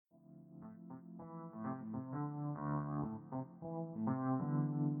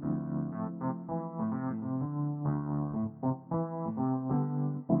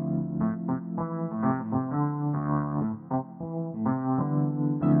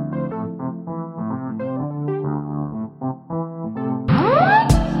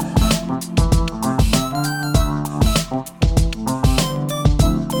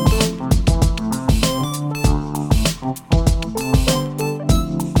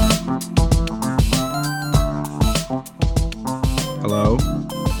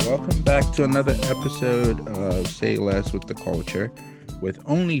back to another episode of Say Less with the Culture with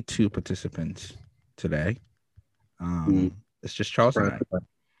only two participants today. It's just Charles and I.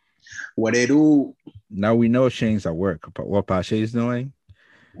 What they do? Now we know Shane's at work, but what Pache is doing?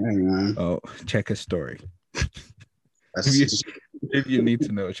 Hey, man. Oh, check his story. If you need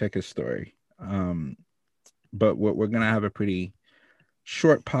to know, check his story. But we're gonna have a pretty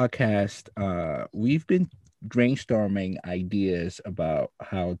short podcast. We've been brainstorming ideas about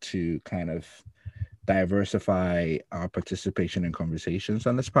how to kind of diversify our participation in conversations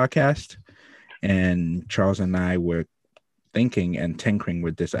on this podcast. And Charles and I were thinking and tinkering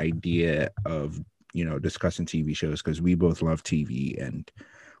with this idea of, discussing TV shows because we both love TV and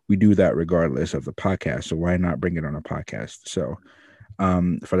we do that regardless of the podcast. So why not bring it on a podcast? So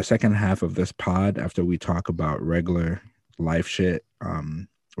for the second half of this pod, after we talk about regular life shit,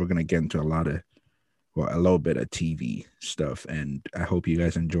 we're going to get into a little bit of TV stuff. And I hope you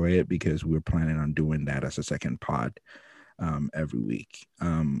guys enjoy it because we're planning on doing that as a second pod every week.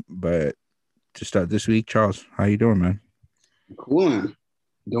 But to start this week, Charles, how you doing, man? Cool.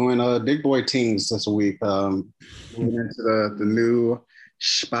 Doing big boy things this week. Moving into the new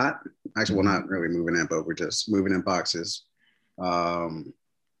spot. Actually, well, not really moving in, but we're just moving in boxes. I'm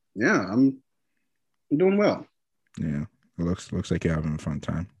doing well. Yeah, it looks like you're having a fun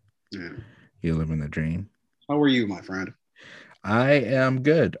time. Yeah, you're living the dream. How are you, my friend? I am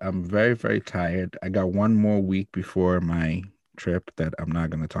good. I'm very, very tired. I got one more week before my trip that I'm not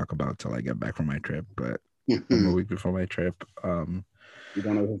going to talk about till I get back from my trip, but one more week before my trip. You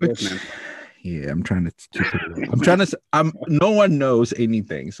don't know who's man. Yeah, I'm trying to keep it. No one knows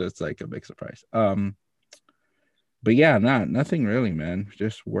anything, so it's like a big surprise. But yeah, nothing really, man.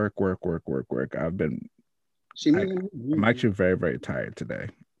 Just work. I'm actually very, very tired today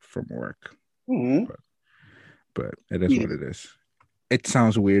from work. Mm-hmm. But it is what it is. It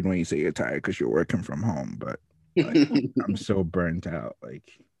sounds weird when you say you're tired because you're working from home, but like, I'm so burnt out.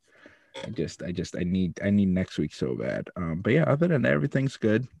 Like I need next week so bad. But yeah, other than that, everything's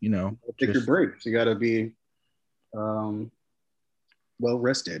good. Take your breaks. You gotta be well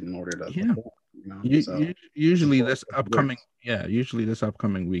rested in order to usually this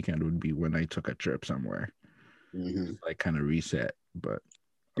upcoming weekend would be when I took a trip somewhere. Mm-hmm. Like kind of reset. But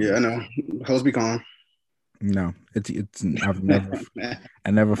yeah, I know. Hoes be calm. No, it's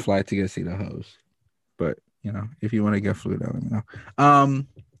I never fly to go see the host. But if you want to get flued out, let me know.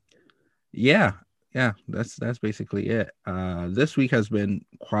 Yeah, that's basically it. This week has been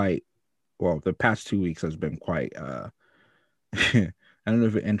the past 2 weeks has been quite I don't know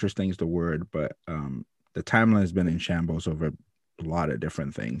if interesting is the word, but the timeline has been in shambles over a lot of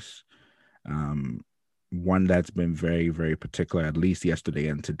different things. One that's been very, very particular, at least yesterday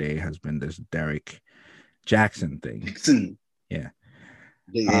and today, has been this Derek Jackson thing. Yeah.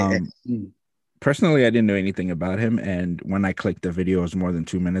 Personally, I didn't know anything about him, and when I clicked the video, it was more than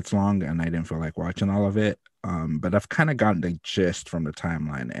 2 minutes long, and I didn't feel like watching all of it. But I've kind of gotten the gist from the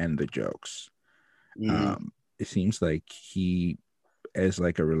timeline and the jokes. It seems like he is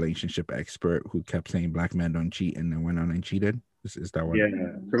like a relationship expert who kept saying black men don't cheat and then went on and cheated. Is that what? Yeah,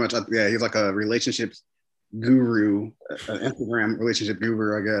 pretty much. Yeah, he's like a relationships guru, an Instagram relationship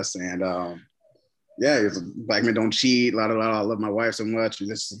guru, I guess. And he's black men don't cheat. I love my wife so much.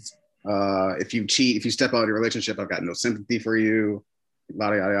 If you cheat, if you step out of your relationship, I've got no sympathy for you.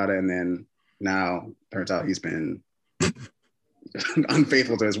 Yada yada yada. And then now turns out he's been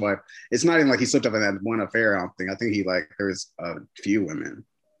unfaithful to his wife. It's not even like he slipped up in that one affair. I don't think. I think there's a few women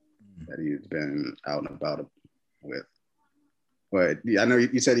that he's been out and about with. But yeah, I know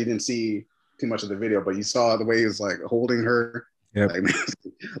you said you didn't see too much of the video, but you saw the way he was like holding her. Yep. Like,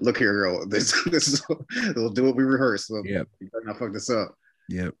 look here, girl. This is we'll do what we rehearse. So yep. You better not fuck this up.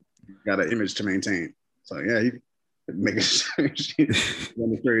 Yep. Got an image to maintain. So yeah, you making sure she's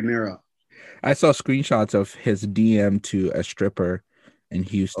on the straight and narrow. I saw screenshots of his DM to a stripper in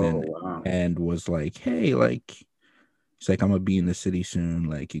Houston and was like, hey, like, it's like, I'm gonna be in the city soon.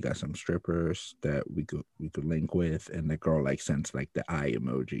 Like, you got some strippers that we could link with. And the girl like sends like the eye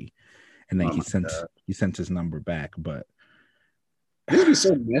emoji. And then he sent his number back. But it would be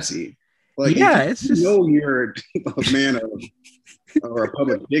so messy. Like, it's just you're a man or a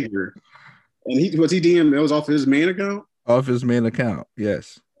public figure. And he DM? That was off his main account? Off his main account,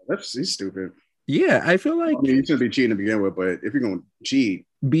 yes. He's stupid. Yeah, I feel like you shouldn't be cheating to begin with, but if you're gonna cheat,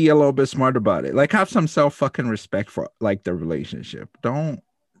 be a little bit smart about it. Like, have some fucking respect for like the relationship. Don't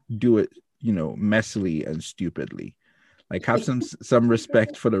do it, messily and stupidly. Like, have some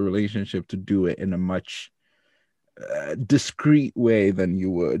respect for the relationship to do it in a much discreet way than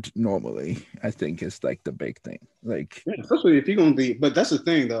you would normally. I think is like the big thing. Like, especially if you're gonna be. But that's the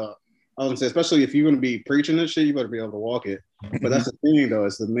thing, though. I was gonna say, especially if you're gonna be preaching this shit, you better be able to walk it. But that's the thing, though.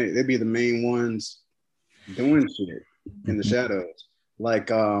 They'd be the main ones doing shit in the shadows.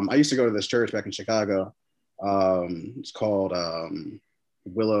 Like I used to go to this church back in Chicago. It's called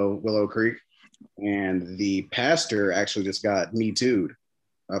Willow Creek, and the pastor actually just got Me Too'd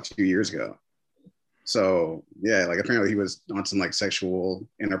a few years ago. So yeah, like apparently he was on some like sexual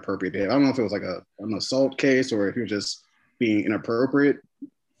inappropriate behavior. I don't know if it was like an assault case or if he was just being inappropriate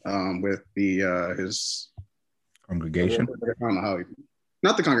with the his congregation. I don't know how he,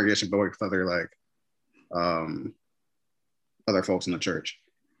 not the congregation, but with other like other folks in the church.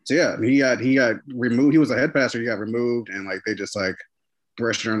 So yeah, he got removed. He was a head pastor. He got removed, and like they just like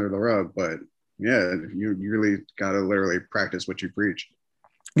brushed it under the rug. But yeah, you really gotta literally practice what you preach.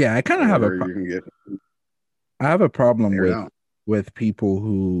 Yeah, I kind of have I have a problem with people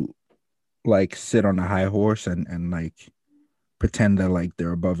who like sit on a high horse and like pretend that like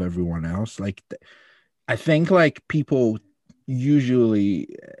they're above everyone else. Like I think like people usually,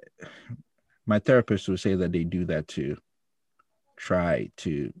 my therapist would say that they do that to try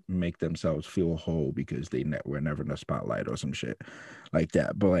to make themselves feel whole because they were never in the spotlight or some shit like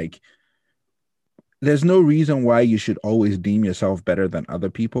that. But like, there's no reason why you should always deem yourself better than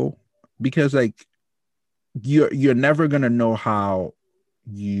other people, because like you're never gonna know how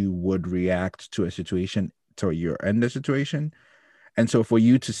you would react to a situation till you're in the situation. And so for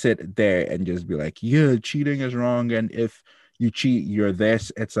you to sit there and just be like, yeah, cheating is wrong, and if you cheat, you're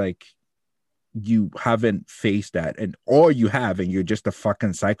this, it's like you haven't faced that, and or you have, and you're just a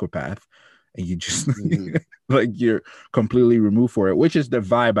fucking psychopath, and you just like you're completely removed for it, which is the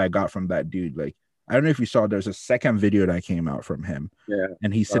vibe I got from that dude. Like, I don't know if you saw, there's a second video that came out from him,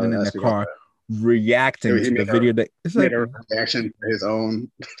 and he's sitting in the car reacting to the video that it's like a reaction to his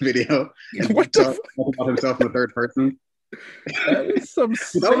own video. What the fuck? About himself in the third person. That is some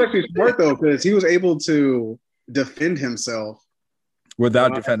that was actually smart though, because he was able to defend himself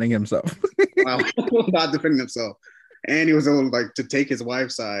without defending himself. Not defending himself, and he was able like to take his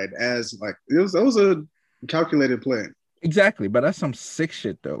wife's side as like that was a calculated plan. Exactly, but that's some sick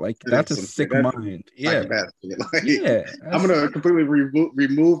shit though. Like that's a sick mind. Yeah, like, yeah. I'm gonna completely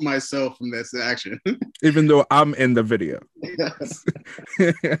remove myself from this action, even though I'm in the video. It's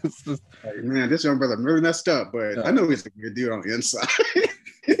just, like, man, this young brother really messed up, but I know he's a good dude on the inside.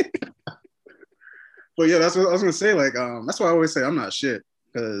 But yeah, that's what I was gonna say. Like, that's why I always say I'm not shit,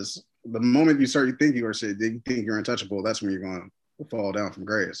 because the moment you think you are shit, you think you're untouchable, that's when you're gonna fall down from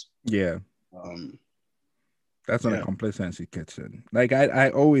grace. Yeah. That's when the complacency kicks in. Like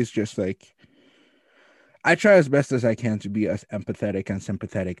I always just like, I try as best as I can to be as empathetic and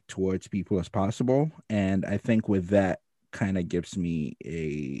sympathetic towards people as possible. And I think with that kind of gives me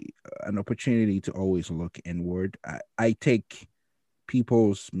an opportunity to always look inward. I take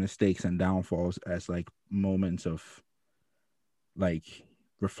people's mistakes and downfalls as like moments of like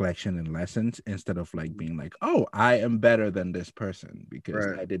reflection and lessons, instead of like being like, oh, I am better than this person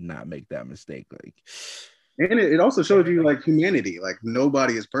because I did not make that mistake. Like, and it also shows you like humanity. Like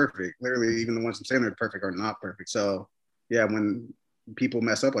nobody is perfect. Literally, even the ones that say they're perfect are not perfect. So yeah, when people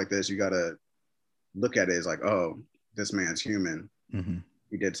mess up like this, you gotta look at it as like, oh, this man's human.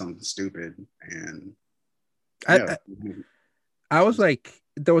 He did something stupid. And yeah. I was like,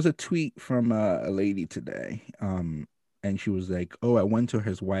 there was a tweet from a lady today, and she was like, oh, I went to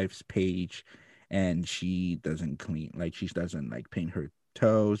his wife's page and she doesn't clean, like she doesn't like paint her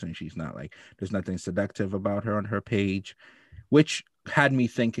toes, and she's not like, there's nothing seductive about her on her page, which had me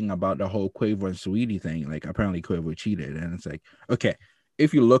thinking about the whole Quavo and Saweetie thing. Like apparently Quavo cheated, and it's like, okay,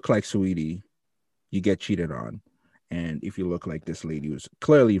 if you look like Saweetie, you get cheated on. And if you look like this lady who's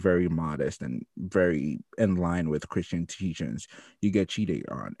clearly very modest and very in line with Christian teachings, you get cheated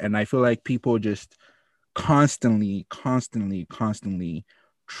on. And I feel like people just constantly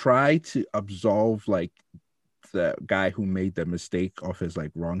try to absolve like the guy who made the mistake of his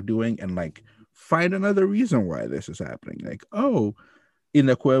like wrongdoing, and like find another reason why this is happening. Like, oh, in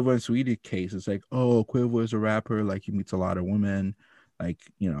the Quavo and Saweetie case, it's like, oh, Quavo is a rapper, like he meets a lot of women. Like,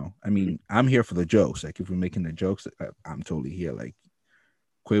 you know, I mean, I'm here for the jokes. Like, if we're making the jokes, I'm totally here. Like,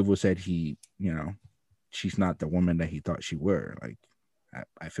 Quavo said he, you know, she's not the woman that he thought she were. Like,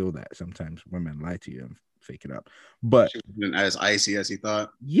 I feel that sometimes women lie to you and fake it up. But she wasn't as icy as he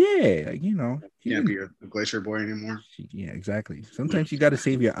thought. Yeah, you know, he can't be a glacier boy anymore. Yeah, exactly. Sometimes you got to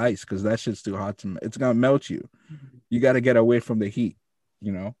save your ice because that shit's too hot to. It's gonna melt you. You got to get away from the heat.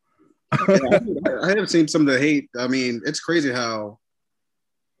 You know. I have seen some of the hate. I mean, it's crazy how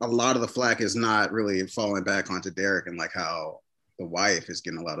a lot of the flack is not really falling back onto Derek, and like how the wife is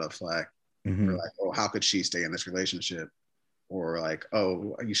getting a lot of flack. For like, oh, how could she stay in this relationship? or like,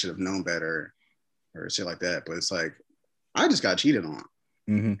 oh, you should have known better or shit like that. But it's like, I just got cheated on.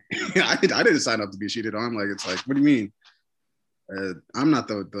 Mm-hmm. I didn't sign up to be cheated on. Like, it's like, what do you mean? I'm not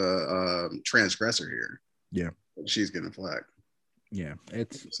the transgressor here. Yeah. She's getting flack. Yeah.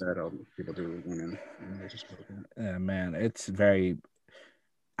 It's sad how people do with women. Man, it's very,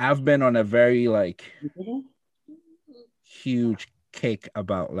 I've been on a very like huge kick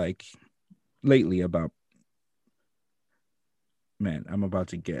about like lately about, man, I'm about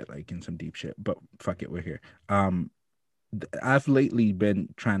to get like in some deep shit, but fuck it, we're here. I've lately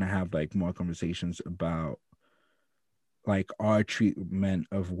been trying to have like more conversations about like our treatment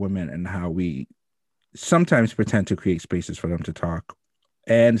of women and how we sometimes pretend to create spaces for them to talk,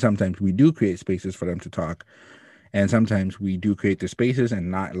 and sometimes we do create spaces for them to talk, and sometimes we do create the spaces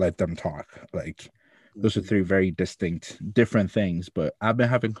and not let them talk. Like those are three very distinct different things, but I've been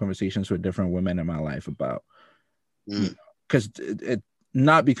having conversations with different women in my life about, because it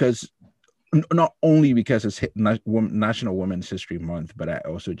not because not only because it's National Women's History Month, but I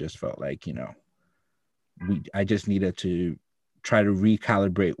also just felt like, you know, I just needed to try to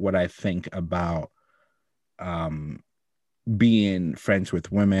recalibrate what I think about being friends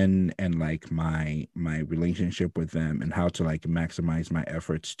with women and like my relationship with them and how to like maximize my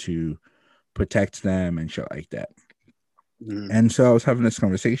efforts to protect them and shit like that. And so I was having this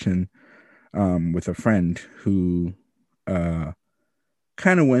conversation with a friend who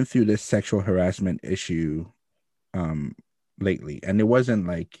kind of went through this sexual harassment issue lately, and it wasn't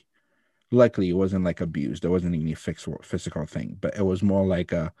like, luckily it wasn't like abuse, there wasn't any physical thing, but it was more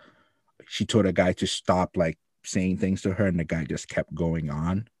like she told a guy to stop like saying things to her, and the guy just kept going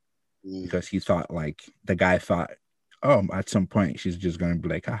on because he thought like the guy thought, oh, at some point she's just gonna be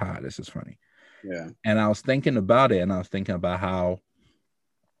like, haha, this is funny. Yeah. And I was thinking about it, and I was thinking about how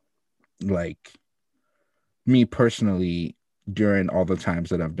like me personally, during all the times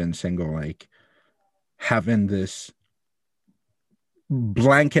that I've been single, like having this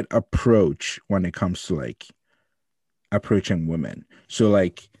blanket approach when it comes to like approaching women. So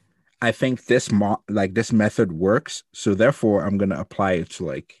like I think this this method works, so therefore I'm gonna apply it to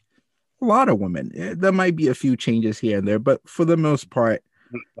like a lot of women. There might be a few changes here and there, but for the most part,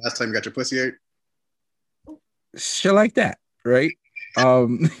 last time you got your pussy ate, shit like that, right?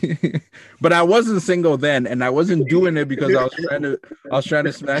 But I wasn't single then, and I wasn't doing it because I was trying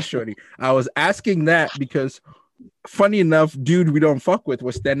to smash shorty. I was asking that because, funny enough, dude we don't fuck with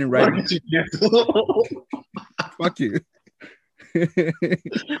was standing right. Fuck you.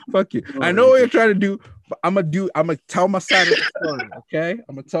 Fuck you. I know what you're trying to do, but I'm gonna tell my side of the story. Okay,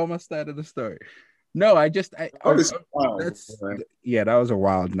 I'm gonna tell my side of the story. No, that was a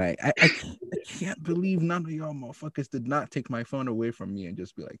wild night. I can't believe none of y'all motherfuckers did not take my phone away from me and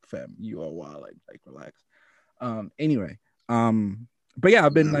just be like, fam, you are wild, like relax. Anyway, but yeah,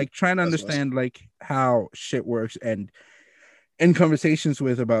 I've been like trying to understand like how shit works, and in conversations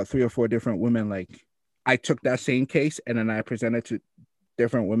with about 3 or 4 different women, like I took that same case and then I presented to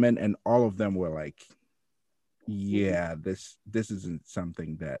different women, and all of them were like, yeah, this isn't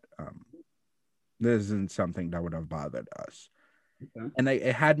something that would have bothered us. Okay. And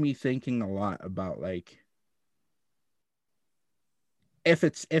it had me thinking a lot about like if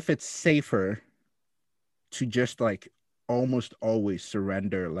it's safer to just like almost always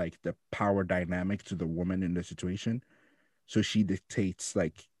surrender like the power dynamic to the woman in the situation, so she dictates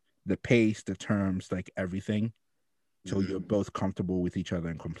like the pace, the terms, like everything, so you're both comfortable with each other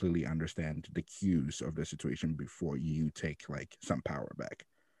and completely understand the cues of the situation before you take like some power back.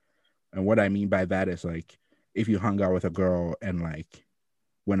 And what I mean by that is like, if you hung out with a girl and like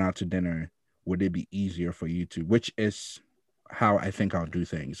went out to dinner, would it be easier for you to, which is how I think I'll do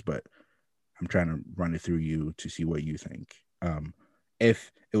things, but I'm trying to run it through you to see what you think.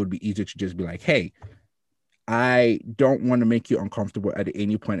 If it would be easier to just be like, hey, I don't want to make you uncomfortable at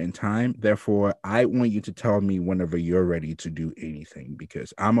any point in time. Therefore, I want you to tell me whenever you're ready to do anything,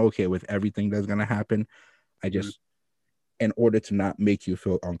 because I'm okay with everything that's going to happen. I just, in order to not make you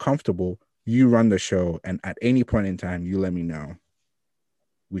feel uncomfortable, you run the show, and at any point in time, you let me know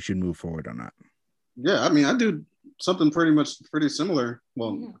we should move forward or not. Yeah, I mean, I do something pretty similar.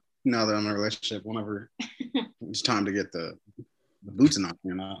 Well, now that I'm in a relationship, whenever it's time to get the boots on,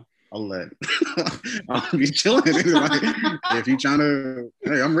 you know, I'll I'll be chilling. Like, if you trying to,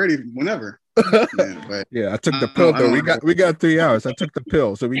 hey, I'm ready whenever. Yeah, but yeah, I took the pill though. We got 3 hours. I took the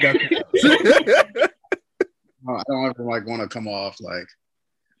pill, so we got. I don't ever like want to come off like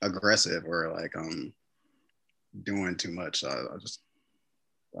aggressive or like doing too much. I'll just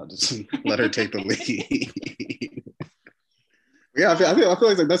let her take the lead. Yeah, I feel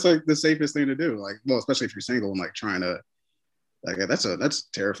like that's like the safest thing to do. Like, well, especially if you're single and like trying to Like that's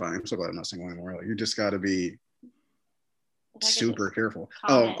terrifying. I'm so glad I'm not single anymore. Like, you just got to be super careful.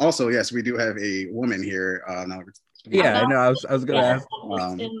 Oh, also, yes, we do have a woman here. No, yeah, I know. I was gonna ask.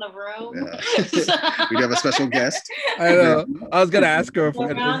 In the room. Yeah. We do have a special guest. I know. I was gonna ask her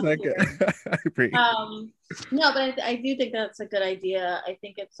in a second. No, but I do think that's a good idea. I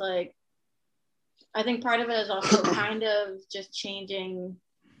think it's like, I think part of it is also kind of just changing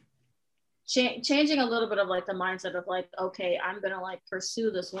a little bit of like the mindset of like, okay, I'm gonna like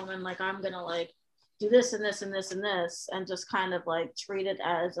pursue this woman, like I'm gonna like do this and this and this and this, and just kind of like treat it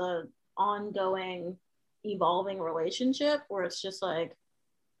as a ongoing, evolving relationship where it's just like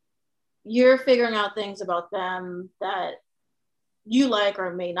you're figuring out things about them that you like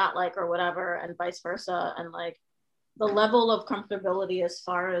or may not like or whatever, and vice versa, and like the level of comfortability as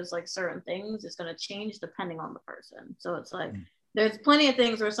far as like certain things is going to change depending on the person. So it's like there's plenty of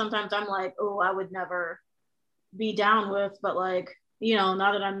things where sometimes I'm like, oh, I would never be down with, but like, you know,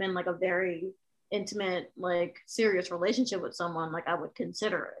 now that I'm in like a very intimate, like serious relationship with someone, like I would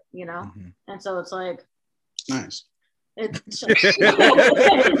consider it, you know? Mm-hmm. And so it's like, nice. But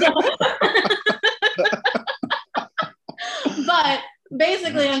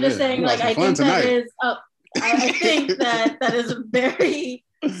basically, I'm just saying, like, I think that is, I think that is a very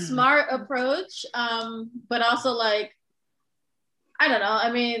smart approach. But also, like, I don't know.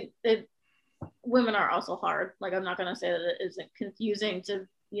 I mean, women are also hard. Like, I'm not gonna say that it isn't confusing to,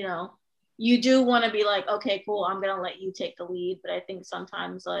 you know, you do want to be like, okay, cool, I'm gonna let you take the lead. But I think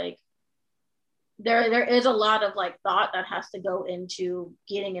sometimes, like, there is a lot of like thought that has to go into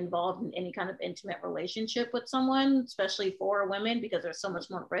getting involved in any kind of intimate relationship with someone, especially for women, because there's so much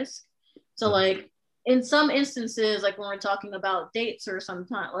more risk. So like in some instances, like when we're talking about dates or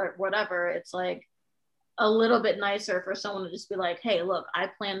sometime or whatever, it's like a little bit nicer for someone to just be like, hey, look, I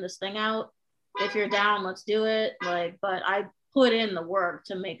planned this thing out. If you're down, let's do it. Like, but I put in the work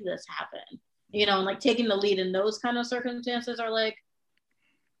to make this happen, you know, and like taking the lead in those kind of circumstances are like,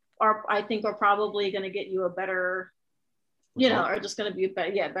 I think are probably going to get you a better, you know, are just going to be a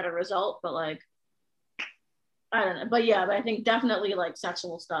better result. But like, I don't know. But yeah, but I think definitely like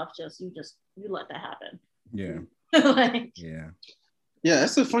sexual stuff, you let that happen. Yeah. Like, yeah. Yeah.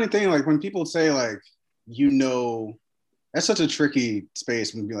 That's the funny thing. Like when people say like, you know, that's such a tricky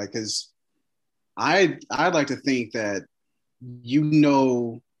space when be like, cause I'd like to think that, you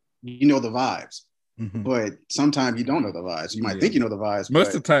know the vibes. Mm-hmm. But sometimes you don't know the vibes. You might think you know the vibes. Most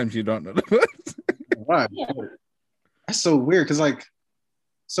of the times you don't know the vibes. Right. Yeah. That's so weird. Cause like,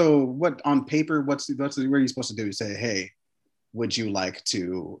 so what on paper, what are you supposed to do? Say, hey, would you like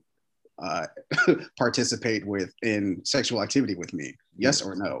to participate in sexual activity with me? Yes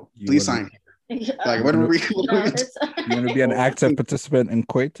or no? Please sign here. Like, what are we? You want to be an active participant in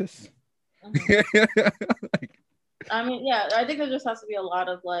coitus? Like, I mean, yeah, I think there just has to be a lot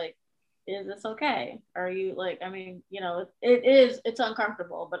of like, is this okay? Are you like, I mean, you know, it's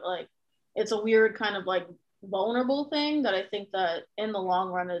uncomfortable, but like, it's a weird kind of like vulnerable thing that I think that in the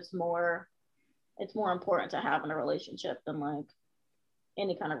long run it's more important to have in a relationship than like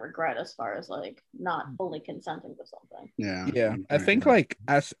any kind of regret as far as like not fully consenting to something. Yeah. I think like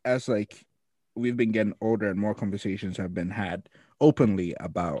as like we've been getting older and more conversations have been had openly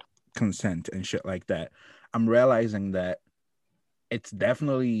about consent and shit like that, I'm realizing that it's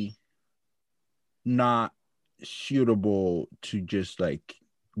definitely not suitable to just like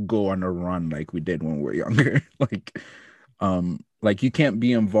go on a run like we did when we were younger. Like you can't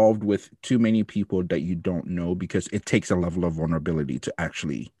be involved with too many people that you don't know, because it takes a level of vulnerability to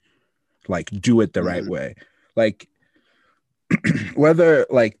actually like do it the right way. Like whether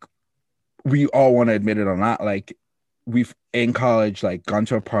like we all want to admit it or not, like we've in college like gone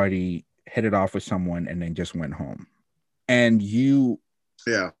to a party, hit it off with someone, and then just went home, and you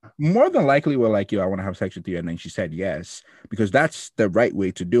more than likely were like, yo, I want to have sex with you, and then she said yes, because that's the right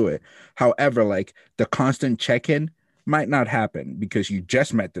way to do it. However, like the constant check-in might not happen because you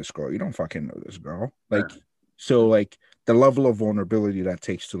just met this girl, you don't fucking know this girl, like so like the level of vulnerability that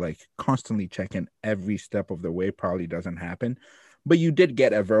takes to like constantly check in every step of the way probably doesn't happen. But you did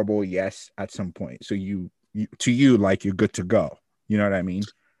get a verbal yes at some point, so you like you're good to go, you know what I mean?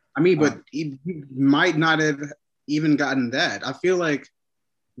 But you might not have even gotten that. I feel like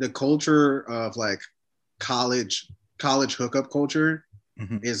the culture of like college hookup culture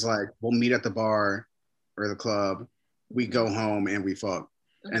is like, we'll meet at the bar or the club, we go home and we fuck,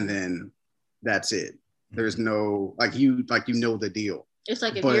 and then that's it. There's no like you know the deal. It's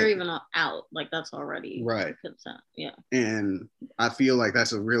like if you're even out, like that's already right consent. Yeah. And I feel like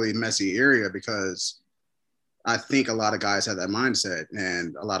that's a really messy area, because I think a lot of guys have that mindset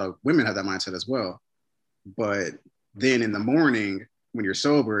and a lot of women have that mindset as well. But then in the morning when you're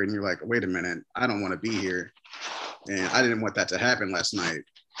sober and you're like, wait a minute, I don't want to be here, and I didn't want that to happen last night.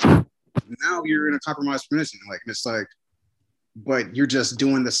 Now you're in a compromised position, like it's like, but you're just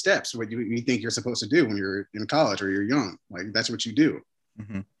doing the steps what you think you're supposed to do when you're in college or you're young. Like that's what you do,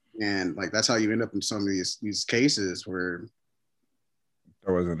 and like that's how you end up in some of these cases where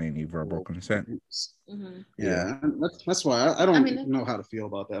there wasn't any verbal consent. Yeah, that's why I don't know how to feel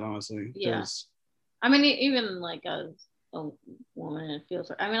about that, honestly. Yeah, I mean, even like as a woman, it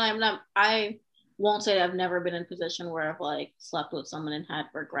feels. I mean, I won't say I've never been in a position where I've like slept with someone and had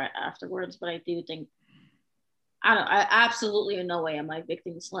regret afterwards, but I do think I absolutely in no way am I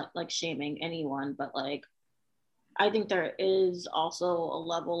victim like shaming anyone, but like I think there is also a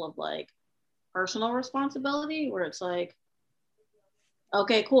level of like personal responsibility where it's like,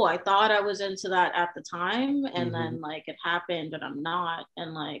 okay, cool, I thought I was into that at the time, and then like it happened and I'm not,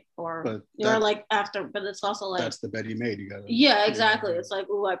 and like or like after, but it's also like that's the bed you made. You got exactly. It's like,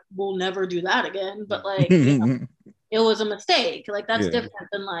 oh, I will never do that again, but like you know, it was a mistake. Like that's different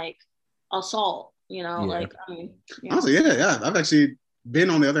than like assault, you know. Like I mean, honestly, I've actually been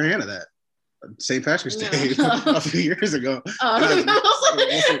on the other hand of that. St. Patrick's Day a few years ago. I'm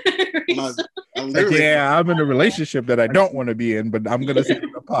in a relationship that I don't want to be in, but I'm gonna say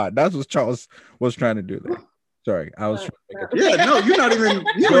in the pod. That's what Charles was trying to do there. Sorry, I was trying to make no, you're not even.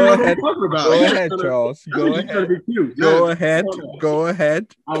 Go ahead, go ahead, Charles. Go ahead. Go ahead. Go ahead.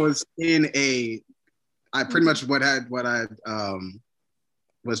 I was in I pretty much what I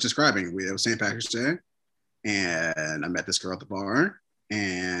was describing. It was St. Patrick's Day, and I met this girl at the bar,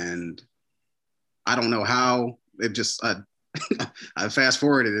 and I don't know how it just I fast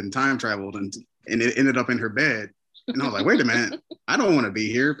forwarded and time traveled and it ended up in her bed, and I was like, wait a minute, I don't want to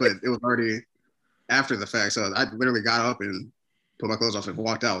be here, but it was already after the fact, so I literally got up and put my clothes off and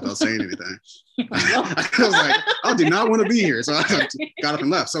walked out without saying anything. I was like, I do not want to be here, so I got up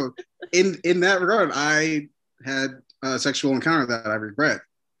and left. So in that regard, I had a sexual encounter that I regret,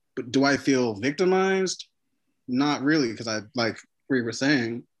 but do I feel victimized? Not really, because I, like we were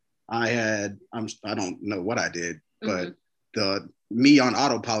saying, I don't know what I did, but the me on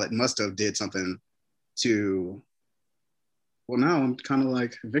autopilot must have did something to. Well, now I'm kind of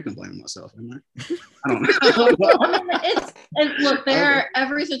like victim blaming myself, am I? I don't know. Look,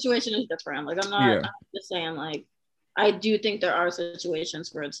 every situation is different. Like I'm just saying, like I do think there are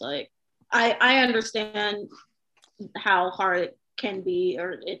situations where it's like I understand how hard it can be,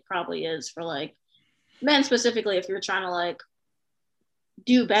 or it probably is for like men specifically, if you're trying to like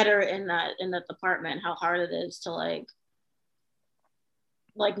do better in that department, how hard it is to like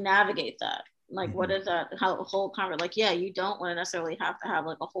navigate that. Like what is that, how the whole conversation, like you don't want to necessarily have to have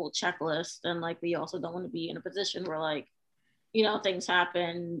like a whole checklist, and like we also don't want to be in a position where like, you know, things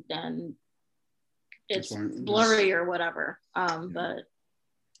happen and it's blurry or whatever. But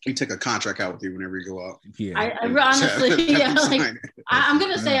you take a contract out with you whenever you go out. I honestly like I'm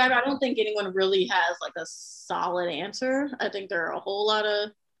gonna say I don't think anyone really has like a solid answer. I think there are a whole lot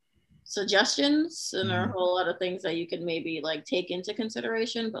of suggestions and there are a whole lot of things that you can maybe like take into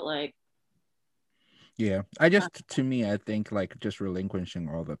consideration, but like to me, I think like just relinquishing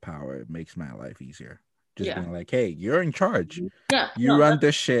all the power, it makes my life easier. Just being like, hey, you're in charge. You run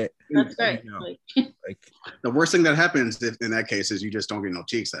this shit. That's great. You know, like the worst thing that happens in that case is you just don't get no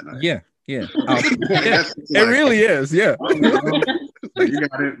cheeks that night. It really is. Yeah. You got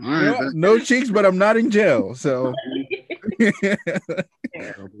it. All right, no cheeks, but I'm not in jail. So hanging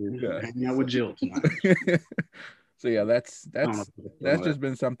out with Jill tonight. So that's just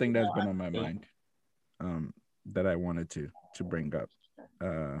been something that's been on my mind. That I wanted to bring up.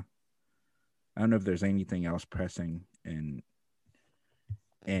 I don't know if there's anything else pressing in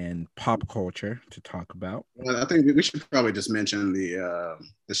pop culture to talk about. Well, I think we should probably just mention the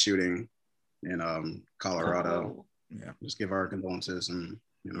shooting in Colorado. Just give our condolences, and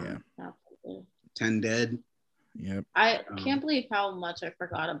 10 dead. Yep. I can't believe how much I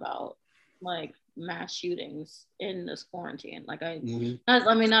forgot about like mass shootings in this quarantine. Like I mean, not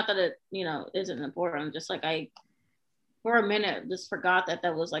that it isn't important. Just like I for a minute just forgot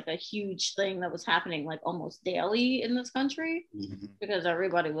that was like a huge thing that was happening like almost daily in this country because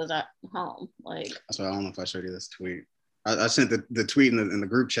everybody was at home. Like that's why I don't know if I showed you this tweet. I sent the tweet in the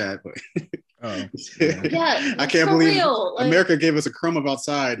group chat, but I can't believe like, America gave us a crumb of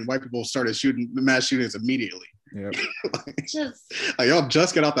outside and white people started shooting mass shootings immediately. Yep. Like, y'all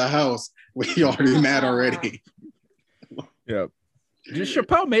just get out the house when you already mad already. Yep. Just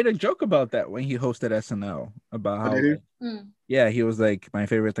Chappelle made a joke about that when he hosted SNL about how he was like, my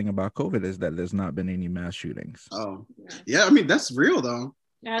favorite thing about COVID is that there's not been any mass shootings. Oh yeah, I mean that's real though.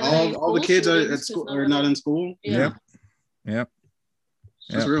 All the kids are at school are not in school. Yep.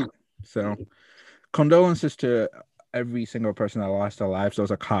 That's real. So condolences to every single person that lost their lives. There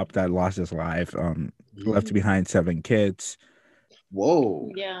was a cop that lost his life, left behind 7 kids. Whoa.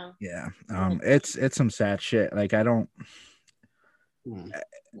 Yeah. It's some sad shit. Like I don't.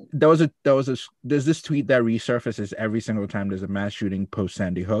 There's this tweet that resurfaces every single time there's a mass shooting post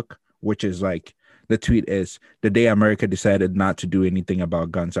Sandy Hook, which is like the tweet is the day America decided not to do anything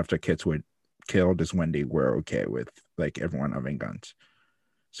about guns after kids were killed is when they were okay with like everyone having guns.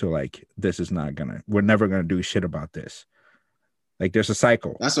 So like we're never gonna do shit about this. Like there's a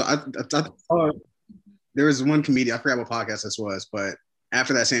cycle. That's what I there was one comedian, I forgot what podcast this was, but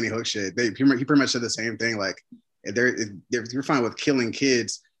after that Sandy Hook shit, he pretty much said the same thing. Like you're fine with killing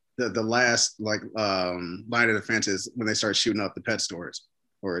kids. The last like line of defense is when they start shooting up the pet stores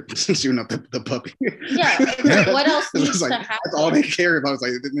or shooting up the puppy. Yeah. What else needs to happen? That's all they care about. It's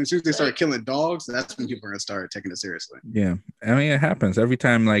like as soon as they start killing dogs, that's when people are gonna start taking it seriously. Yeah, I mean it happens every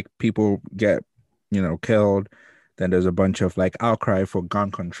time. Like people get killed, then there's a bunch of like outcry for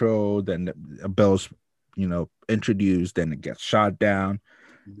gun control. Then the bills introduced, then it gets shot down.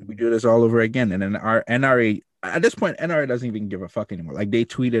 We do this all over again, and then our NRA. At this point, NRA doesn't even give a fuck anymore. Like they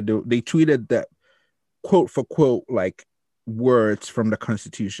tweeted that quote for quote like words from the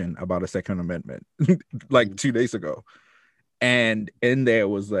Constitution about the Second Amendment like 2 days ago, and in there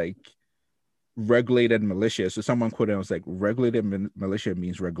was like regulated militia. So someone quoted, I was like, regulated militia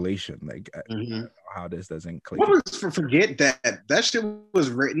means regulation. Like I don't know how this doesn't click. Forget that shit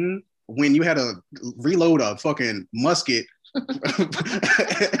was written when you had to reload a fucking musket.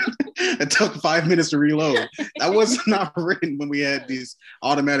 It took 5 minutes to reload. That was not written when we had these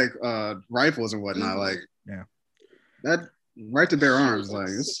automatic rifles and whatnot. Like, that right to bear arms. Like,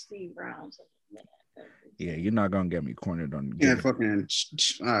 it's, yeah, you're not gonna get me cornered on. Yeah, fucking.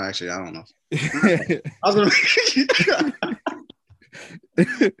 Actually, I don't know. I was gonna.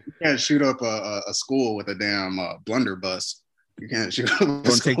 You can't shoot up a school with a damn blunderbuss. You can't shoot.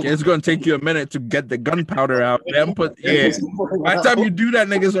 It's gonna take you a minute to get the gunpowder out. Then by the time you do that,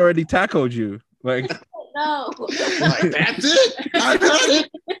 niggas already tackled you. Like no, like, that's it. I got it.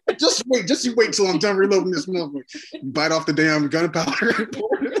 Just wait till I'm done reloading this motherfucker. Bite off the damn gunpowder.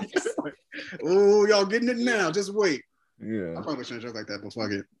 Oh, y'all getting it now? Just wait. Yeah, I probably shouldn't joke like that, but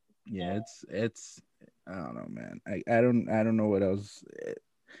fuck it. Yeah, it's. I don't know, man. I don't know what else.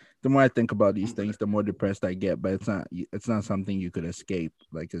 The more I think about these things, the more depressed I get. But it's not something you could escape.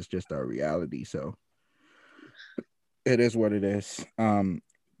 Like it's just our reality. So it is what it is.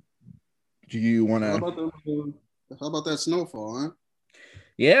 Do you want to? How about that snowfall, huh?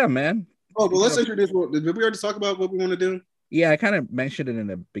 Yeah, man. Oh, well, let's introduce. Did we already talk about what we want to do? Yeah, I kind of mentioned it in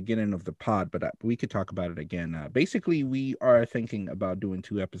the beginning of the pod, but we could talk about it again. Basically, we are thinking about doing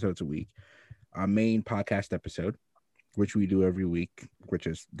 2 episodes a week. Our main podcast episode, which we do every week, which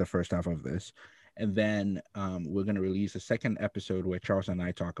is the first half of this. And then we're going to release a second episode where Charles and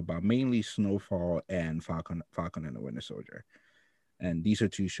I talk about mainly Snowfall and Falcon and the Winter Soldier. And these are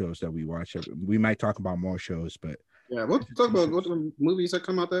 2 shows that we watch. We might talk about more shows, but... Yeah, we'll talk about what the movies that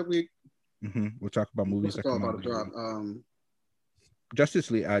come out that week. Mm-hmm. We'll talk about movies that come out.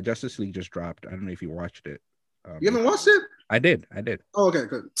 Justice League just dropped. I don't know if you watched it. You haven't watched it? I did. Oh, okay,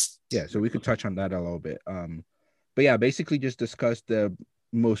 good. Yeah, so we could touch on that a little bit. But yeah, basically just discuss the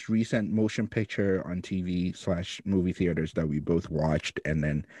most recent motion picture on TV / movie theaters that we both watched, and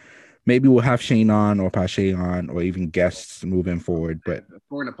then maybe we'll have Shane on or Pache on or even guests moving forward. But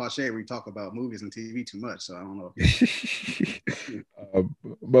according to Pache, we talk about movies and TV too much, so I don't know.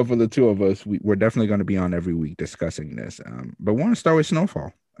 But for the 2 of us, we're definitely going to be on every week discussing this. But we want to start with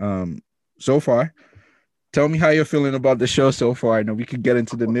Snowfall. So far, tell me how you're feeling about the show so far. I know we could get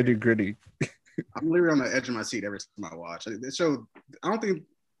into the nitty gritty. I'm literally on the edge of my seat every time I watch this show.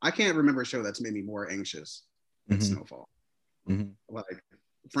 I can't remember a show that's made me more anxious than Snowfall. Mm-hmm. Like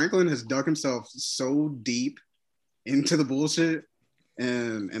Franklin has dug himself so deep into the bullshit,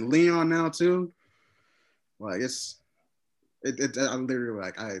 and Leon now too. Like I'm literally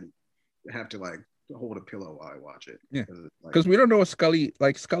like I have to like hold a pillow while I watch it. Yeah, because we don't know what Scully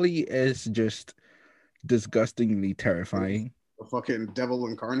is just disgustingly terrifying. A fucking devil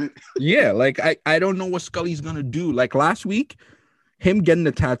incarnate. Yeah, like I don't know what Scully's gonna do. Like last week, him getting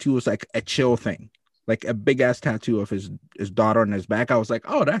the tattoo was like a chill thing, like a big ass tattoo of his daughter on his back. I was like,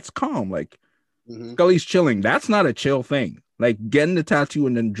 oh, that's calm. Like Scully's chilling. That's not a chill thing. Like getting the tattoo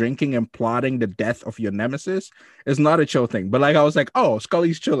and then drinking and plotting the death of your nemesis is not a chill thing. But like I was like, oh,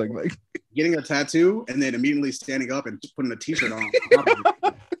 Scully's chilling. Like getting a tattoo and then immediately standing up and putting a t-shirt on.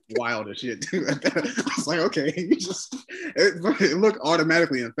 wild as shit too. I was like, okay, it looked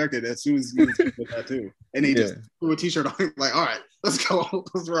automatically infected as soon as you did that too. And he just threw a t-shirt on, like, all right, let's go,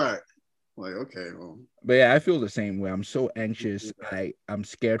 let's ride. Like, okay, well. But yeah, I feel the same way. I'm so anxious. I'm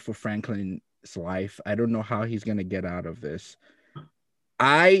scared for Franklin's life. I don't know how he's gonna get out of this.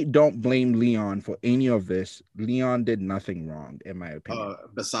 I don't blame Leon for any of this. Leon did nothing wrong, in my opinion.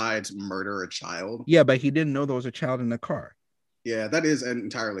 Besides murder a child. Yeah, but he didn't know there was a child in the car. Yeah, that is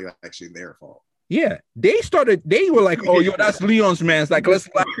entirely actually their fault. Yeah, they were like, oh, yo, that's Leon's man. It's like, let's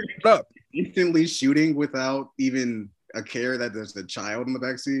lock it up. Instantly shooting without even a care that there's a child in the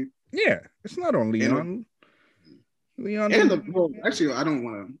backseat. Yeah, it's not on Leon. Leon. Actually, I don't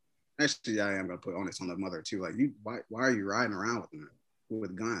want to. Actually, I am gonna put onus on the mother too. Like, why are you riding around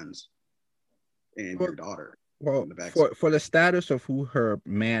with guns and your daughter? Well, for the status of who her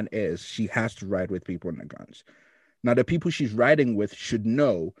man is, she has to ride with people in the guns. Now, the people she's riding with should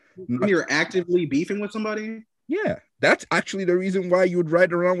know. When you're actively beefing with somebody? Yeah, that's actually the reason why you would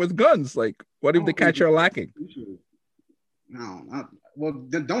ride around with guns. Like, what if they catch her lacking? No, well,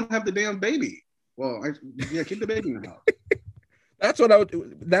 then don't have the damn baby. Well, keep the baby in the house. That's what I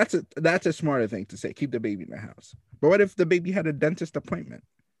would. That's a smarter thing to say. Keep the baby in the house. But what if the baby had a dentist appointment?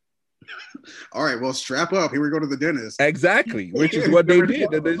 All right, well, strap up. Here we go to the dentist. Exactly, which is what they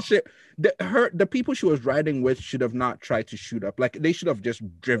did. And then the people she was riding with should have not tried to shoot up. Like, they should have just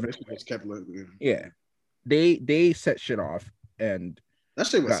driven. Just kept living. Yeah, they set shit off, and that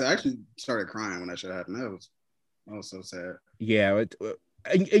shit was. I actually started crying when that shit happened. That was so sad. Yeah,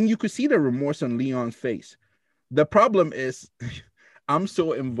 and you could see the remorse on Leon's face. The problem is, I'm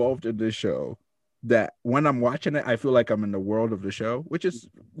so involved in this show that when I'm watching it, I feel like I'm in the world of the show, which is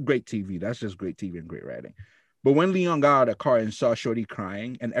great TV. That's just great TV and great writing. But when Leon got out of the car and saw Shorty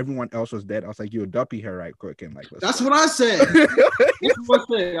crying and everyone else was dead, I was like, yo, duppy her right quick. And like, that's what I said.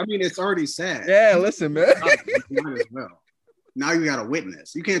 I mean, it's already sad. Yeah, listen, man. Might as well. Now you got a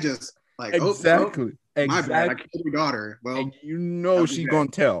witness. You can't just like, exactly. My bad, I killed your daughter. Well, and you know she's gonna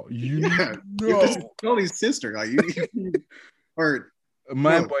tell. You know Scully's sister, like you or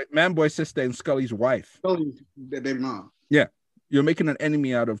man boy sister and Scully's wife. Scully's baby mom. Yeah. You're making an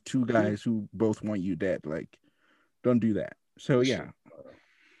enemy out of two guys who both want you dead. Like, don't do that. So yeah.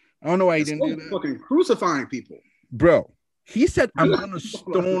 I don't know why he didn't do that. Fucking crucifying people. Bro, he said I'm gonna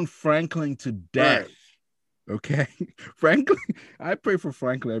stone Franklin to death. Right. Okay, Franklin. I pray for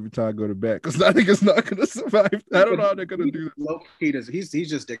Franklin every time I go to bed because that nigga's not gonna survive. I don't know how they're gonna do that. He's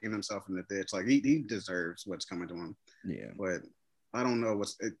just digging himself in the ditch. Like he deserves what's coming to him. Yeah, but I don't know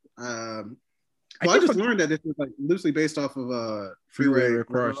what's. I just learned that this was like loosely based off of Freeway Rick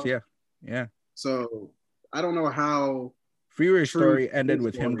Ross. Yeah. So I don't know how Freeway's story ended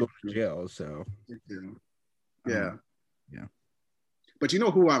with him going to jail. So yeah. But you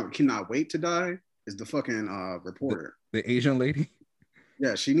know who I cannot wait to die? Is the fucking reporter, the Asian lady.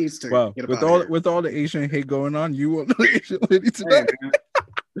 Yeah, she needs to. Well, get with all the Asian hate going on, you want the Asian lady to die.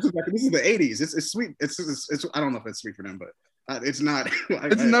 This is the 80s. It's sweet. It's I don't know if it's sweet for them, but it's not.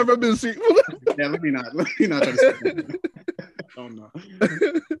 It's never been sweet for them. Yeah, let me not try to speak. Oh no.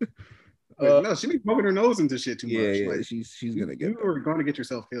 No, she be poking her nose into shit too much. Yeah, like, she's gonna get. You are going to get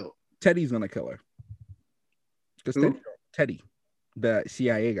yourself killed. Teddy's gonna kill her. Because Teddy, the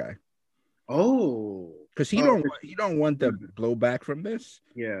CIA guy. Oh, because he don't want the blowback from this.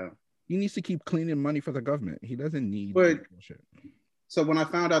 Yeah, he needs to keep cleaning money for the government. He doesn't need bullshit. So when I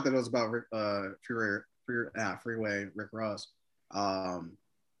found out that it was about Freeway Rick Ross, I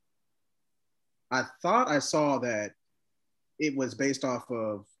thought I saw that it was based off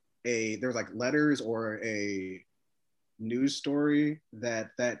of there's like letters or a news story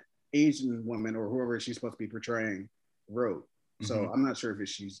that Asian woman or whoever she's supposed to be portraying wrote. So I'm not sure if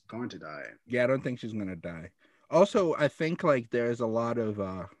she's going to die. Yeah, I don't think she's going to die. Also, I think like there's a lot of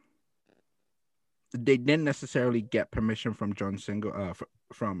they didn't necessarily get permission from John Singer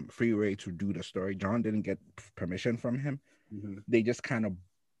from Freeway to do the story. John didn't get permission from him. Mm-hmm. They just kind of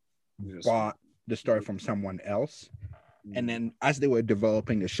bought the story from someone else. Mm-hmm. And then as they were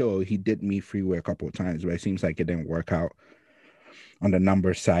developing the show, he did meet Freeway a couple of times, but it seems like it didn't work out on the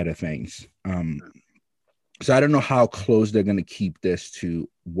numbers side of things. So I don't know how close they're going to keep this to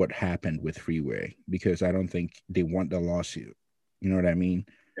what happened with Freeway, because I don't think they want the lawsuit. You know what I mean?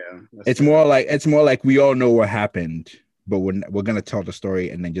 Yeah. It's more like we all know what happened, but we're going to tell the story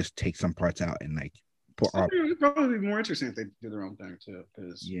and then just take some parts out and like put our. It'd probably be more interesting if they do their own thing too,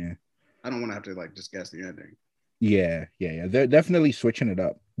 because I don't want to have to like just guess the ending. Yeah. They're definitely switching it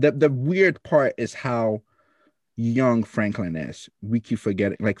up. The weird part is how young Franklin is. We keep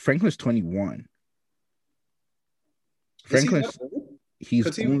forgetting. Like Franklin's 21.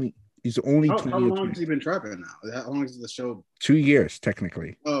 he's only how 20 long has he been trapping now? How long is the show? 2 years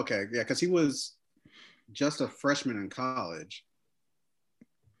technically. Oh, okay, yeah, because he was just a freshman in college.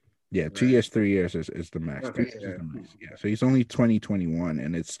 Yeah, right. 2 years, 3 years is the max. Okay, 2 years is the max. Yeah, so he's only 21,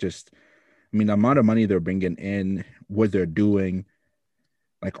 and it's just, I mean, the amount of money they're bringing in, what they're doing,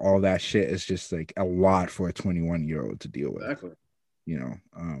 like all that shit is just like a lot for a 21-year-old to deal with. Exactly. You know,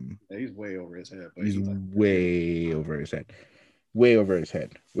 yeah, he's way over his head. But he's like, way over his head. Way over his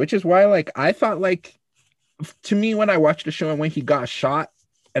head. Which is why, like, I thought, like, to me, when I watched the show and when he got shot,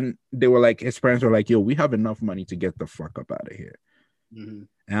 and they were like, his parents were like, yo, we have enough money to get the fuck up out of here. Mm-hmm.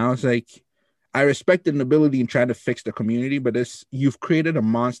 And I was like, I respect the nobility in trying to fix the community, but you've created a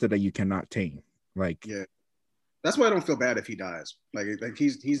monster that you cannot tame. Like, yeah, that's why I don't feel bad if he dies. Like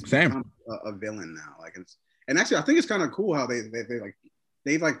he's become a villain now. Like, and actually, I think it's kind of cool how they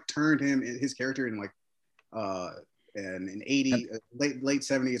turned his character in like and in 80 late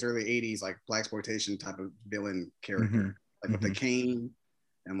 70s, early 80s, like blaxploitation type of villain character, mm-hmm. like with the cane,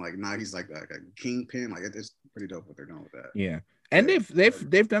 and like now he's like a kingpin. Like it's pretty dope what they're doing with that. Yeah. And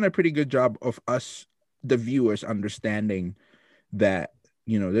they've done a pretty good job of us, the viewers, understanding that,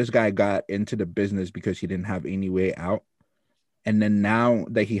 you know, this guy got into the business because he didn't have any way out. And then now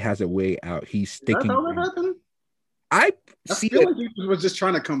that he has a way out, he's sticking. That's how that happened? I feel like he was just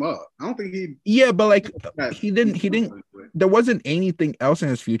trying to come up. I don't think he. Yeah, but like he didn't. There wasn't anything else in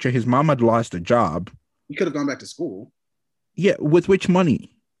his future. His mom had lost a job. He could have gone back to school. Yeah, with which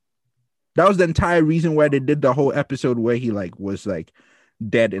money? That was the entire reason why they did the whole episode where he like was like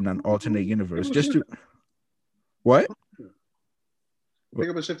dead in an alternate universe. Just to what? Pick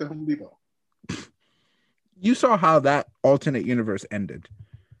up a shift at Home Depot. You saw how that alternate universe ended.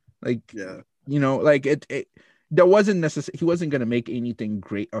 Like, yeah, you know, like it there wasn't necessarily, he wasn't gonna make anything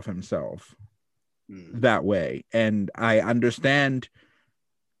great of himself that way. And I understand,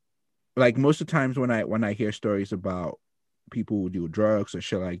 like most of the times when I hear stories about people who do drugs or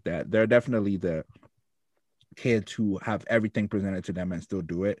shit like that, they're definitely the kids who have everything presented to them and still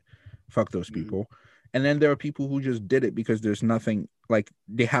do it. Fuck those people. And then there are people who just did it because there's nothing, like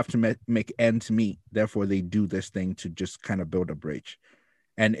they have to make ends meet. Therefore, they do this thing to just kind of build a bridge.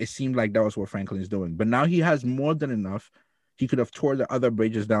 And it seemed like that was what Franklin's doing. But now he has more than enough. He could have tore the other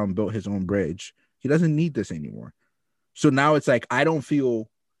bridges down, built his own bridge. He doesn't need this anymore. So now it's like, I don't feel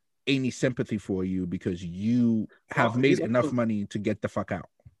any sympathy for you because you have made enough money to get the fuck out.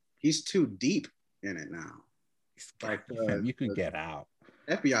 He's too deep in it now. Like you can get out.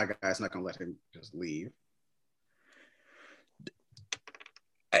 FBI guy's not gonna let him just leave.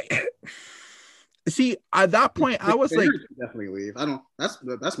 See, at that point, I was like, definitely leave. I don't.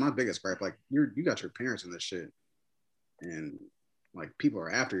 That's my biggest gripe. Like you got your parents in this shit, and like people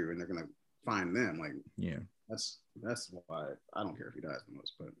are after you, and they're gonna find them. Like, yeah, that's why I don't care if he dies the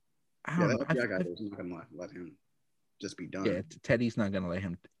most. But yeah, that FBI guy is not gonna let him just be done. Yeah, Teddy's not gonna let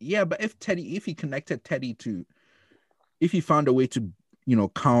him. Yeah, but if he connected Teddy to, if he found a way to, you know,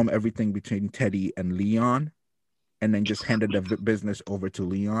 calm everything between Teddy and Leon, and then just handed the business over to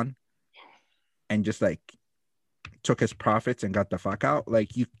Leon, and just like took his profits and got the fuck out,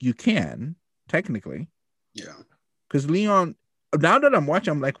 like you can technically, yeah. Because Leon, now that I'm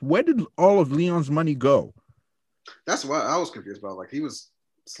watching, I'm like, where did all of Leon's money go? That's what I was confused about. Like he was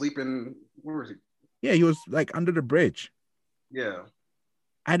sleeping. Where was he? Yeah, he was like under the bridge. Yeah.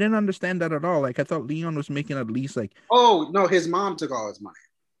 I didn't understand that at all. Like I thought Leon was making at least like. Oh no, his mom took all his money.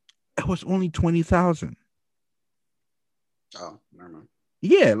 It was only 20,000. Oh, never mind.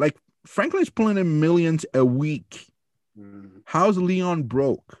 Yeah, like Franklin's pulling in millions a week. How's Leon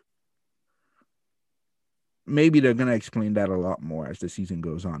broke? Maybe they're gonna explain that a lot more as the season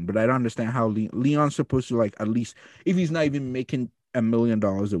goes on. But I don't understand how Leon's supposed to, like, at least if he's not even making $1 million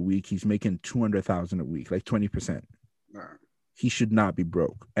a week, he's making 200,000 a week, like 20%. Right. He should not be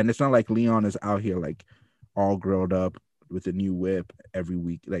broke. And it's not like Leon is out here like all grown up with a new whip every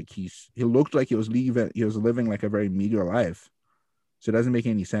week. Like he looked like he was living like a very meager life. So it doesn't make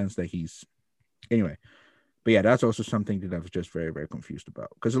any sense that he's anyway. But yeah, that's also something that I was just very, very confused about.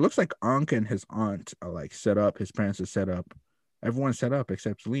 Because it looks like Ankh and his aunt are like set up, his parents are set up, everyone's set up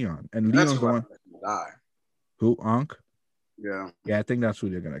except Leon. And Leon's the one die. Who? Ankh? Yeah. Yeah, I think that's who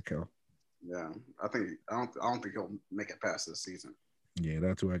they're gonna kill. Yeah. I don't think he'll make it past this season. Yeah,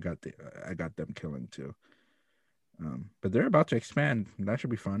 that's who I got them killing too. But they're about to expand. That should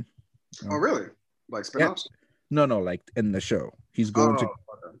be fun. Oh, really? Like spinoffs? Yeah. No, like in the show. He's going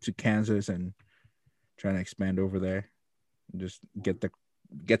to Kansas and trying to expand over there. Just get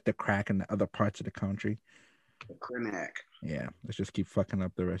the crack in the other parts of the country. The crack. Yeah, let's just keep fucking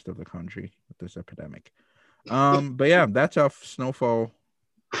up the rest of the country with this epidemic. But yeah, that's our Snowfall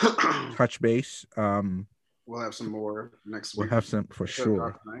touch base. We'll have some more next week. We'll have some for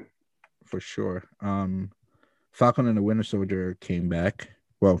sure. For sure. Falcon and the Winter Soldier came back.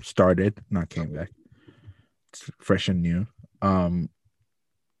 Well, started, not came back. It's fresh and new. I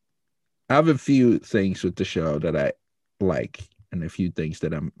have a few things with the show that I like and a few things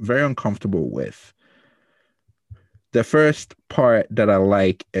that I'm very uncomfortable with. The first part that I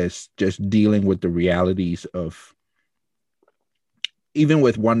like is just dealing with the realities of, even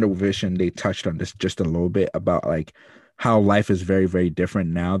with Wonder Vision, they touched on this just a little bit about like how life is very, very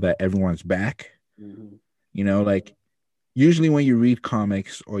different now that everyone's back. Mm-hmm. You know, like usually when you read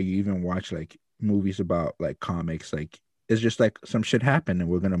comics or you even watch like movies about like comics, like it's just like some shit happened and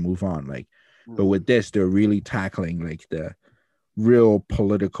we're gonna move on. Like, but with this, they're really tackling like the real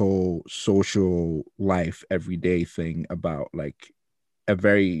political, social life, everyday thing about like a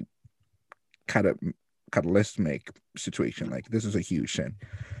very catalytic situation. Like this is a huge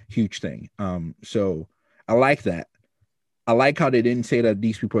thing. So I like that. I like how they didn't say that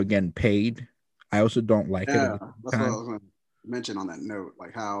these people are getting paid. I also don't like it. That's what I was going to mention on that note,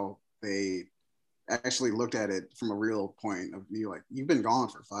 like how they actually looked at it from a real point of view. Like you've been gone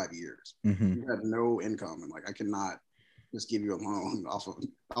for 5 years, you had no income, and like I cannot just give you a loan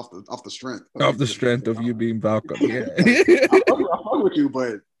off the strength of you being Falcon. Yeah, I'll fuck with you,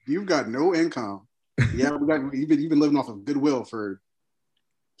 but you've got no income. Yeah, you've been living off of goodwill for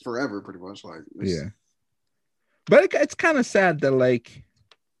forever, pretty much. Like yeah, but it's kind of sad that like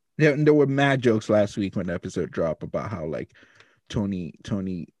there were mad jokes last week when the episode dropped about how like Tony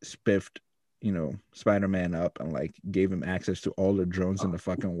spiffed, you know, Spider-Man up and like gave him access to all the drones in the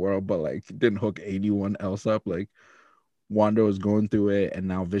fucking world, but like didn't hook anyone else up. Like Wanda was going through it, and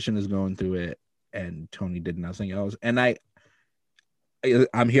now Vision is going through it, and Tony did nothing else. And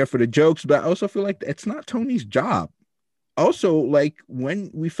I'm here for the jokes, but I also feel like it's not Tony's job. Also, like when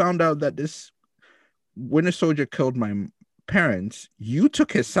we found out that this Winter Soldier killed my parents, you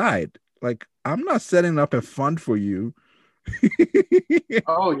took his side. Like, I'm not setting up a fund for you.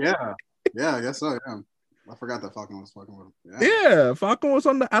 Oh yeah, I guess so. Yeah, I forgot that Falcon was fucking with him. Yeah, Falcon was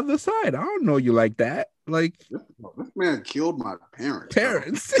on the other side. I don't know you like that. Like this man killed my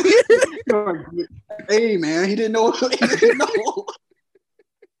parents. Hey man, he didn't know.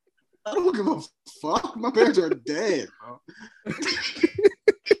 I don't give a fuck. My parents are dead, bro.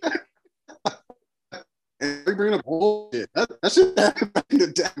 And we bring up bullshit. That shit happened back in the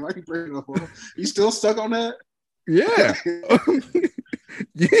day. Why are you bringing up bullshit? You still stuck on that? Yeah.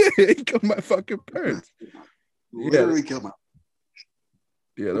 Yeah, he killed my fucking parents. Literally killed my.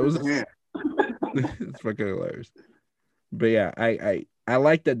 Yeah, that was it's fucking hilarious. But yeah, I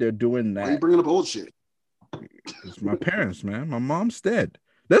like that they're doing that. Why are you bringing up old shit? It's my parents, man. My mom's dead.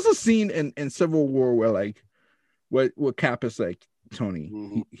 There's a scene in Civil War where like what Cap is like,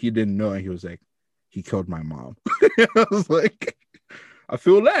 Tony, he didn't know, and he was like, he killed my mom. I was like, I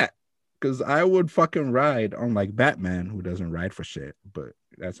feel that, because I would fucking ride on like Batman, who doesn't ride for shit, but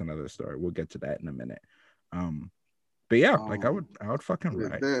that's another story. We'll get to that in a minute. But yeah, like I would fucking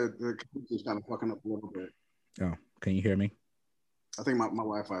ride. The is kind of fucking up a little bit. Oh, can you hear me? I think my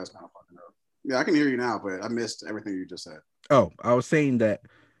Wi-Fi is kind of fucking up. Yeah, I can hear you now, but I missed everything you just said. Oh, I was saying that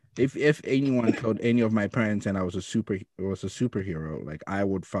if anyone killed any of my parents and I was a superhero, like I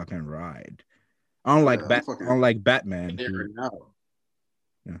would fucking ride. Unlike Batman.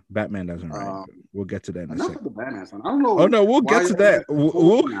 Yeah, Batman doesn't ride. We'll get to that in a second. The Batman son. I don't know. Oh no, we'll get to that.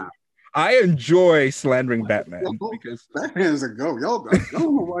 I enjoy slandering Batman because Batman's a goat. Y'all I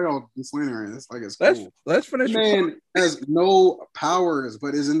don't know why y'all slandering. It's like it's cool. Let's finish. Man has no powers,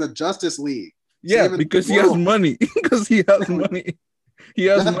 but is in the Justice League. Yeah, because he has money. Because he has money. He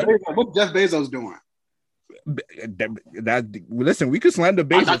has money. What's Jeff Bezos doing? Listen, we could slander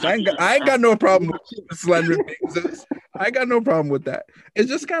Bezos. I ain't got no problem with slandering Bezos. I got no problem with that. It's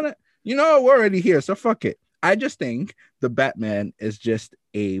just kind of, we're already here, so fuck it. I just think the Batman is just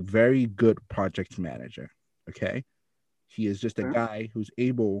a very good project manager. Okay, he is just a guy who's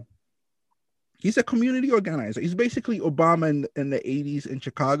able. He's a community organizer. He's basically Obama in the 80s in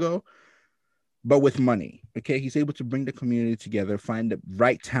Chicago, but with money. Okay, he's able to bring the community together, find the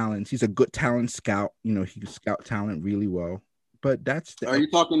right talents. He's a good talent scout. He can scout talent really well. But Are you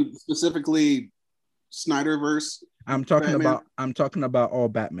talking specifically Snyderverse? I'm talking about all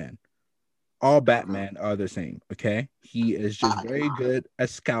Batman. All Batman are the same. Okay, he is just very good at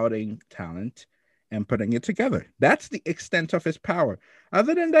scouting talent, and putting it together. That's the extent of his power.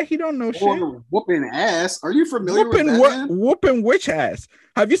 Other than that, he don't know shit. Whooping ass. Are you familiar with that? Whooping which ass?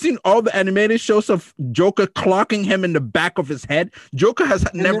 Have you seen all the animated shows of Joker clocking him in the back of his head? Joker has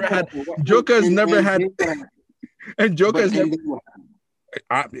never had.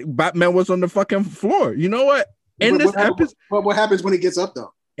 Batman was on the fucking floor. You know what? What happens when he gets up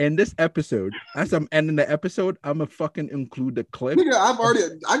though? In this episode, as I'm ending the episode, I'm gonna fucking include the clip. Nigga,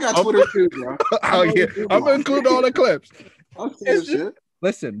 I got Twitter too, bro. I'm gonna include all the clips. I'll see this shit.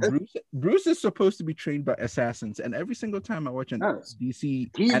 Listen, Bruce is supposed to be trained by assassins, and every single time I watch an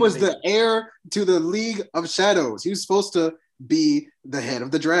DC, he was the heir to the League of Shadows. He was supposed to be the head of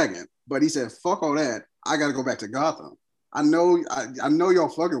the dragon, but he said, "Fuck all that. I gotta go back to Gotham. I know y'all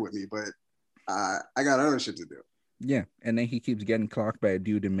fucking with me, but I got other shit to do." Yeah, and then he keeps getting clocked by a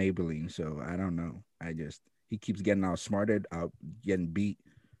dude in Maybelline. So I don't know. He keeps getting outsmarted, getting beat.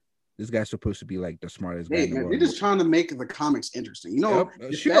 This guy's supposed to be like the smartest guy in the world. They're just trying to make the comics interesting. You know,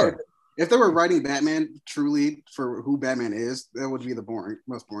 if they were writing Batman truly for who Batman is, that would be the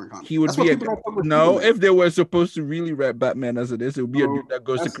most boring comic. He would be if they were supposed to really write Batman as it is, it would be a dude that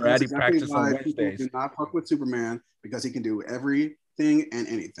goes to karate practice on Wednesdays. Do not fuck with Superman because he can do everything and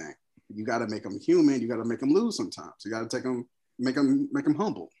anything. You got to make him human. You got to make him lose sometimes. You got to make him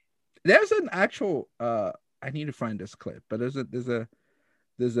humble. There's an actual. I need to find this clip, but there's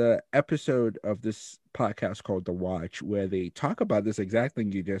a episode of this podcast called The Watch where they talk about this exact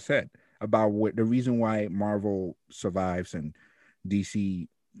thing you just said about the reason why Marvel survives and DC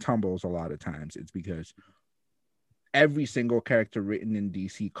tumbles a lot of times. It's because every single character written in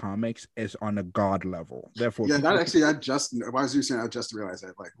DC Comics is on a god level. Therefore, I just realized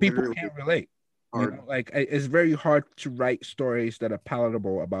that. Like, people can't relate. You know, like it's very hard to write stories that are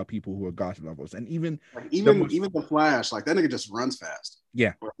palatable about people who are god levels, and even the Flash, like that nigga just runs fast.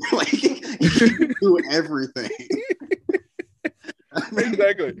 Yeah, like he can do everything.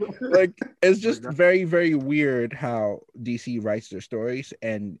 Exactly. Like it's just very, very weird how DC writes their stories,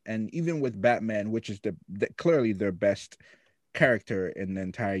 and even with Batman, which is the clearly their best character in the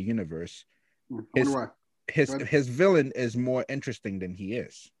entire universe, his villain is more interesting than he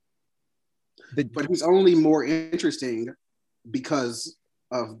is. But he's only more interesting because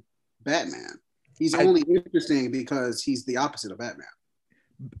of Batman. He's only interesting because he's the opposite of Batman.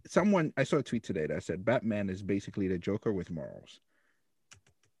 I saw a tweet today that said Batman is basically the Joker with morals.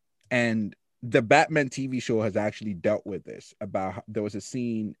 And the Batman TV show has actually dealt with this. There was a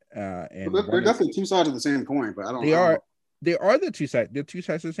scene and they're definitely two sides of the same coin, but they are the two sides. They're two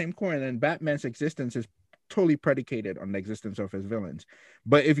sides of the same coin, and Batman's existence is totally predicated on the existence of his villains.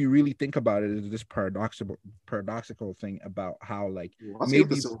 But if you really think about it, it's this paradoxical thing about how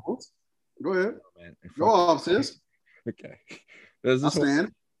maybe go ahead. Oh, man. Go off, sis. Okay. I'll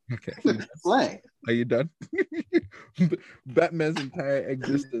stand. Okay. Play. Are you done? Batman's entire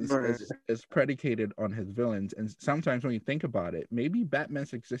existence is predicated on his villains. And sometimes when you think about it, maybe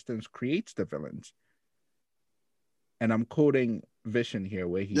Batman's existence creates the villains. And I'm quoting Vision here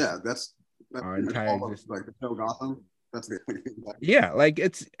where he that's our entire existence. Like the show Gotham. That's the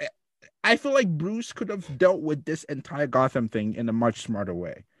I feel like Bruce could have dealt with this entire Gotham thing in a much smarter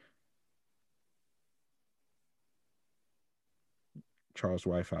way. Charles'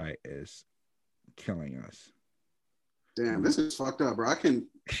 Wi-Fi is killing us. Damn, this is fucked up, bro. The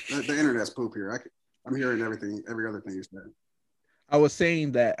internet's poop here. I'm hearing every other thing you said. I was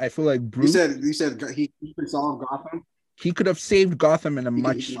saying that I feel like Bruce. You said he could solve Gotham. He could have saved Gotham in a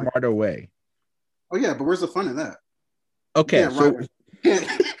much smarter way. Oh yeah, but where's the fun in that? Okay,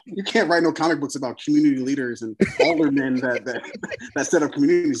 you can't write no comic books about community leaders and aldermen that set up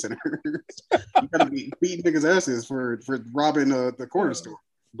community centers. You gotta be beating niggas' asses for robbing the corner store,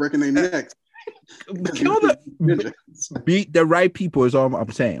 breaking their necks. Beat the right people is all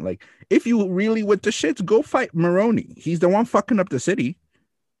I'm saying. Like, if you really with the shits, go fight Maroni. He's the one fucking up the city.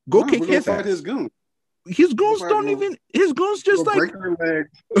 Go kick his ass. His goon. His goons don't even. His goons just like. Break their leg.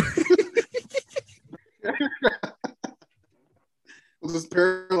 We'll just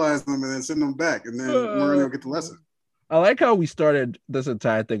paralyze them and then send them back, and then Marino will get the lesson. I like how we started this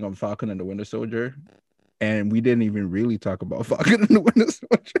entire thing on Falcon and the Winter Soldier, and we didn't even really talk about Falcon and the Winter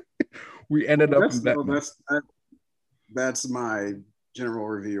Soldier. We ended up. That's my general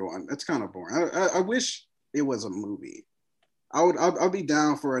review on. It's kind of boring. I wish it was a movie. I'll be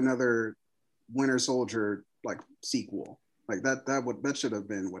down for another Winter Soldier like sequel. Like that should have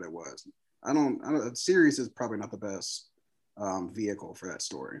been what it was. A series is probably not the best vehicle for that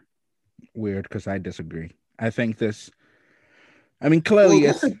story. Weird, because I disagree. I think this. I mean, clearly,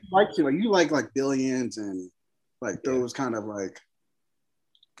 it's you like Billions and like those kind of like.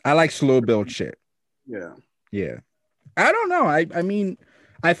 I like slow build shit. Yeah. I don't know. I mean,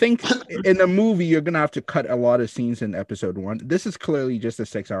 I think in the movie you're gonna have to cut a lot of scenes in episode 1. This is clearly just a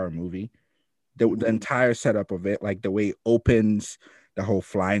 6-hour movie. The entire setup of it, like the way it opens, the whole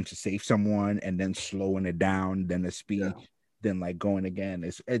flying to save someone and then slowing it down, then the speech, then like going again.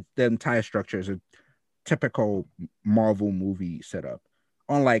 The entire structure is a typical Marvel movie setup.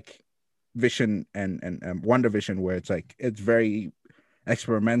 Unlike Vision and WandaVision, where it's very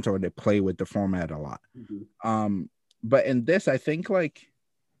experimental and they play with the format a lot. But in this, I think like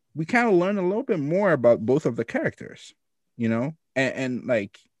we kind of learn a little bit more about both of the characters, you know, and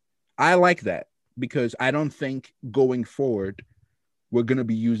like I like that because I don't think going forward we're gonna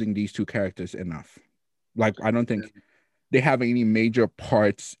be using these two characters enough. Like I don't think they have any major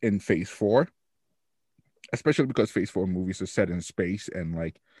parts in Phase 4, especially because Phase 4 movies are set in space and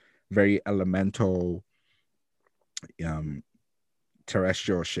like very elemental,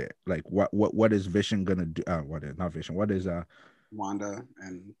 terrestrial shit. Like what is Vision gonna do? What is not Vision? What is Wanda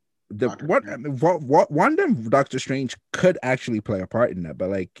and Wanda and Doctor Strange could actually play a part in that, but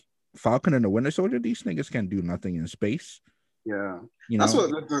like Falcon and the Winter Soldier, these niggas can do nothing in space. Yeah, you know? That's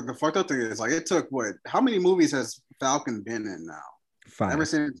what the fucked up thing is. Like, it took how many movies has Falcon been in now? 5. Ever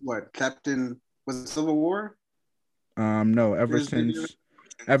since Captain was it Civil War? No, ever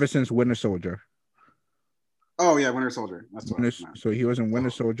since Winter Soldier. Oh yeah, Winter Soldier. That's what. So he was in Winter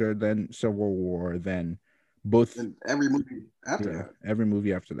Soldier, then Civil War, then both. And every movie after that. Every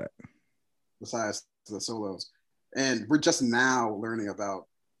movie after that. Besides the solos, and we're just now learning about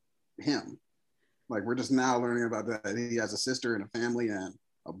him. Like we're just now learning about that he has a sister and a family and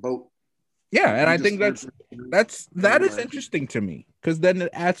a boat. Yeah, and I think that is interesting to me because then it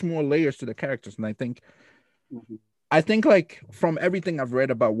adds more layers to the characters, and I think. I think like from everything I've read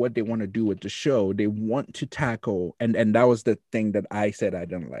about what they want to do with the show, they want to tackle, and that was the thing that I said I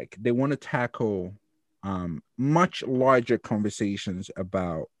didn't like. They want to tackle much larger conversations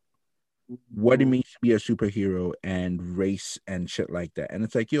about what it means to be a superhero and race and shit like that. And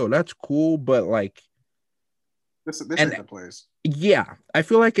it's like, yo, that's cool, but like this ain't the place. Yeah, I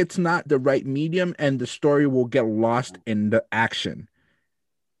feel like it's not the right medium, and the story will get lost in the action.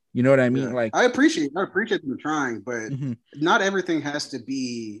 You know what I mean? Yeah. Like I appreciate them trying, but not everything has to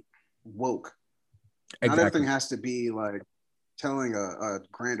be woke. Exactly. Not everything has to be like telling a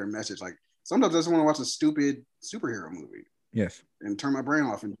grander message. Like sometimes I just want to watch a stupid superhero movie. Yes. And turn my brain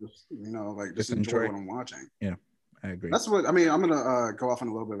off and just enjoy what I'm watching. Yeah, I agree. That's what I mean. I'm gonna go off on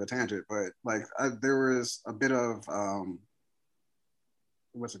a little bit of a tangent, but like there was a bit of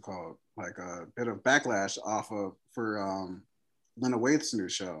what's it called? Like a bit of backlash for Lena Waithe's new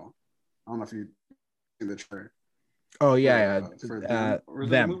show. I don't know if you seen the trailer. Oh yeah,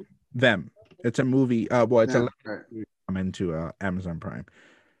 them. It's a movie. It's I'm into Amazon Prime.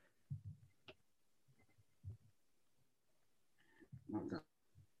 Okay.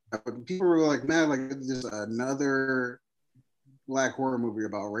 People were like, man, like this is another black horror movie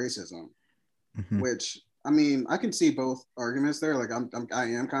about racism, which I mean, I can see both arguments there. Like I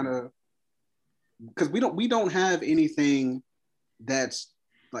am kind of because we don't have anything that's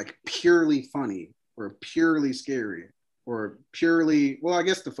like purely funny or purely scary or purely I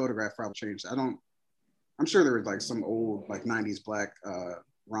guess the Photograph probably changed. I'm sure there was like some old like 90s black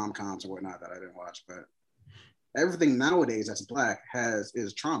rom-coms or whatnot that I didn't watch, but everything nowadays that's black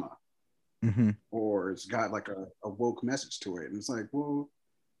is trauma or it's got like a woke message to it. And it's like, well,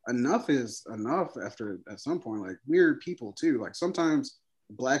 enough is enough after at some point. Like we're people too. Like sometimes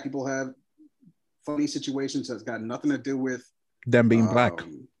black people have funny situations that's got nothing to do with them being black,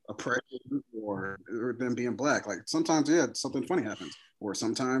 oppression, or them being black. Like sometimes, something funny happens, or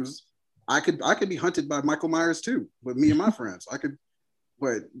sometimes I could be hunted by Michael Myers too, with me and my friends.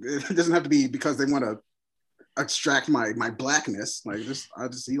 But it doesn't have to be because they want to extract my blackness. Like I just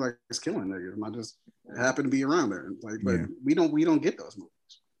see like it's killing niggas, and I just happen to be around there. Like, but we don't get those movies.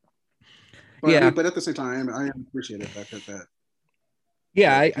 But, but at the same time, I am appreciative that.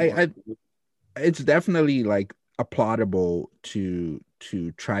 Yeah, I it's definitely like applaudable to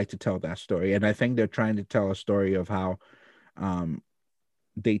try to tell that story, and I think they're trying to tell a story of how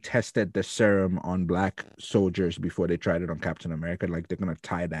they tested the serum on black soldiers before they tried it on Captain America. Like they're gonna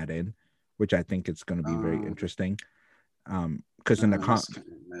tie that in, which I think it's gonna be very interesting. Because in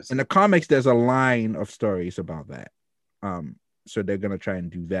the comics there's a line of stories about that. So they're gonna try and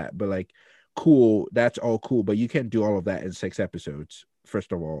do that, but like cool, that's all cool, but you can't do all of that in 6 episodes.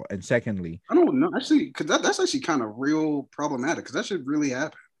 First of all, and secondly, I don't know actually, because that's actually kind of real problematic because that should really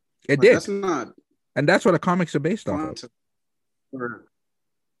happen. It did. That's not, and that's what the comics are based off of.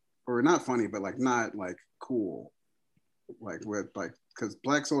 Or not funny, but like not like cool. like with like because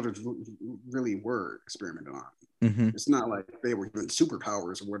black soldiers really were experimented on. Mm-hmm. It's not like they were given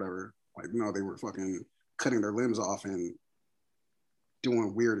superpowers or whatever. Like no, they were fucking cutting their limbs off and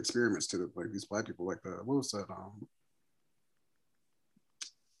doing weird experiments to like these black people. Like the what was that?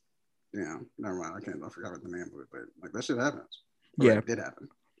 Yeah, never mind. I forgot what the name of it, but like that shit happens. Yeah, it did happen.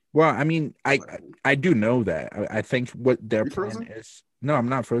 Well, I mean, I do know that. I think what their plan frozen? is. No, I'm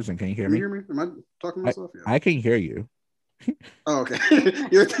not frozen. Can you hear me? me? Hear me? Am I talking to myself? I can hear you. Oh, okay.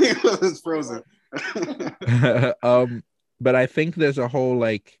 Your thing was frozen. But I think there's a whole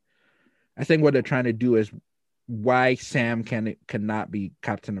like, I think what they're trying to do is why Sam cannot be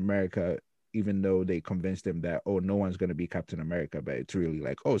Captain America, even though they convinced him that, oh, no one's going to be Captain America, but it's really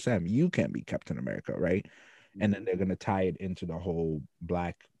like, oh, Sam, you can't be Captain America, right? And then they're going to tie it into the whole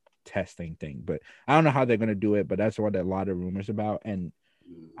black testing thing. But I don't know how they're going to do it, but that's what a lot of rumors about. And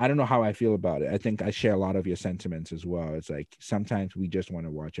I don't know how I feel about it. I think I share a lot of your sentiments as well. It's like sometimes we just want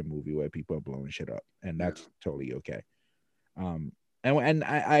to watch a movie where people are blowing shit up, and that's totally okay. And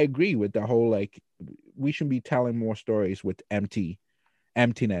I agree with the whole like we should be telling more stories with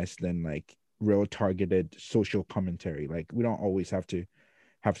emptiness than like real targeted social commentary. Like we don't always have to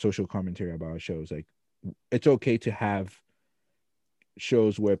have social commentary about shows. Like it's okay to have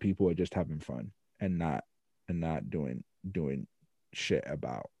shows where people are just having fun and not doing shit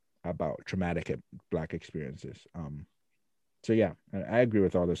about traumatic black experiences. So yeah, I agree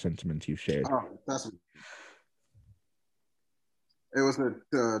with all the sentiments you shared. Oh, it was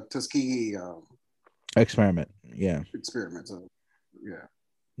the Tuskegee experiment. Yeah. Experiment. So, yeah.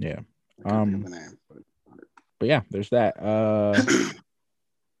 Yeah. I can't think of the name, but yeah, there's that.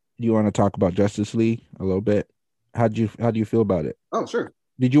 Do you want to talk about Justice League a little bit? How do you feel about it? Oh, sure.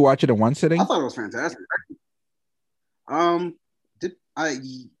 Did you watch it in one sitting? I thought it was fantastic.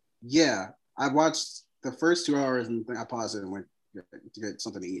 Yeah, I watched the first 2 hours and I paused it and went to get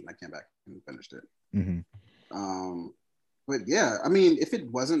something to eat, and I came back and finished it. Mm-hmm. But yeah, I mean, if it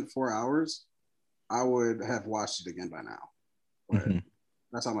wasn't 4 hours, I would have watched it again by now. But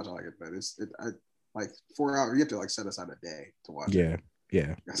that's how much I like it. But like 4 hours. You have to like set aside a day to watch it.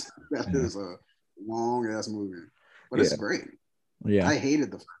 Yeah. That is a long ass movie, but it's great. Yeah, I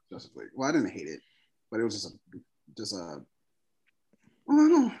hated the first Justice League. Well, I didn't hate it, but it was just a. Well, I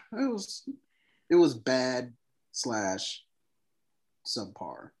don't know. It was bad / subpar.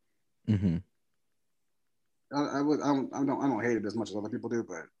 Mm-hmm. I don't hate it as much as other people do,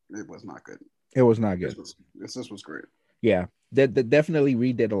 but it was not good. It was not good. This was great. Yeah, they definitely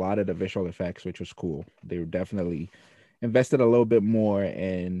redid a lot of the visual effects, which was cool. They were definitely invested a little bit more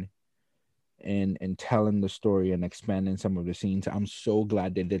in telling the story and expanding some of the scenes. I'm so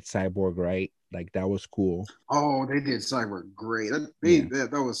glad they did Cyborg right. Like that was cool. Oh, they did Cyborg great. That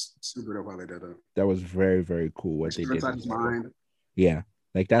was super dope how they did it. That was very, very cool what they did. His mind. Yeah,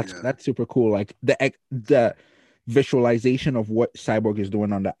 like that's super cool. Like the visualization of what Cyborg is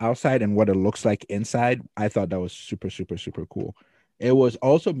doing on the outside and what it looks like inside. I thought that was super, super, super cool. It was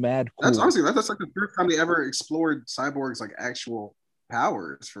also mad cool. That's honestly that's like the first time they ever explored Cyborg's like actual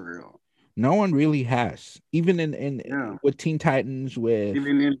powers for real. No one really has. Even in with Teen Titans,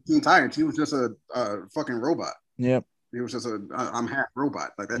 even in Teen Titans, he was just a fucking robot. Yep. He was just I'm half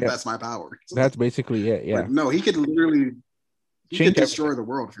robot. Like that's my power. That's basically it. Yeah. But no, he could literally destroy the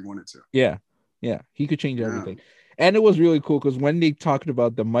world if he wanted to. Yeah. Yeah. He could change everything. And it was really cool because when they talked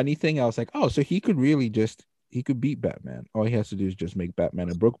about the money thing, I was like, oh, so he could really he could beat Batman. All he has to do is just make Batman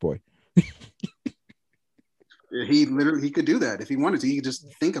a broke boy. He could do that if he wanted to. He could just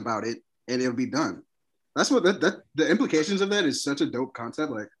think about it and it'll be done. That's what the implications of that is such a dope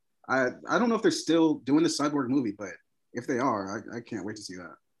concept. Like I don't know if they're still doing the Cyborg movie, but if they are, I can't wait to see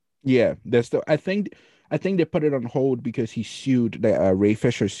that. Yeah, they're still. I think they put it on hold because he sued. Ray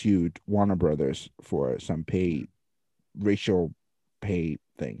Fisher sued Warner Brothers for some racial pay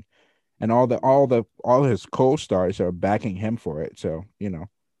thing, and all his co-stars are backing him for it. So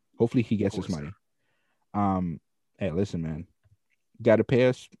hopefully he gets his money. Hey, listen, man, got to pay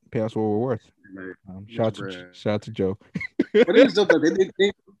us what we're worth. Shout out to Joe. But it is dope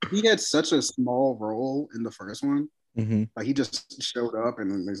that he had such a small role in the first one. Mm-hmm. Like he just showed up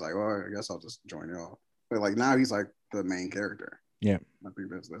and he's like, well, I guess I'll just join y'all. But like now he's like the main character. Yeah, I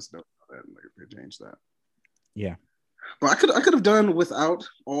think that's dope. That like they changed that. Yeah, but I could have done without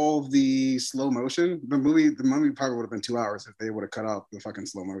all the slow motion. The movie probably would have been 2 hours if they would have cut out the fucking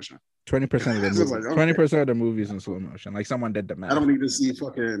slow motion. 20% of the movies. 20% of the movies in slow motion. Like someone did the math. I don't need to see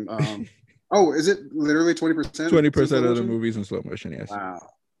fucking. Oh, is it literally 20%? 20% of the movies in slow motion. Yes. Wow.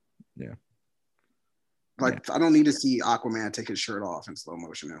 Yeah. Like I don't need to see Aquaman take his shirt off in slow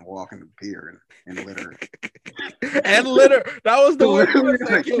motion and walk in the pier and litter. And litter. That was the one.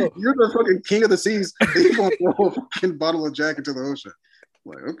 Like, you're the fucking king of the seas. You want to throw a fucking bottle of Jack into the ocean?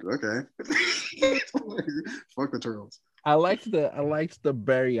 Like, okay. Fuck the turtles. I liked the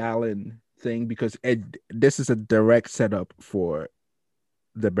Barry Allen thing because this is a direct setup for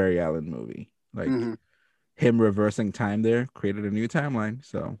the Barry Allen movie. Like him reversing time there created a new timeline.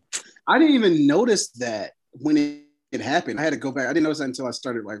 So I didn't even notice that when it happened. I had to go back. I didn't notice that until I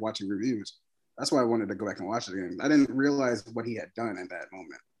started like watching reviews. That's why I wanted to go back and watch it again. I didn't realize what he had done in that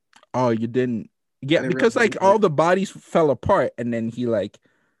moment. Oh, you didn't? Yeah, because like all the bodies fell apart and then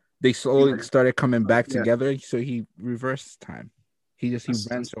they slowly started coming back together. So he reversed time. He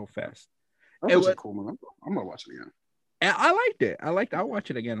ran so fast. It was cool, man. I'm gonna watch it again. And I liked it. I'll watch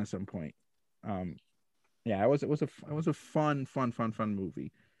it again at some point. Yeah, it was a fun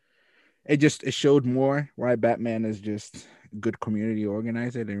movie. It showed more why Batman is just a good community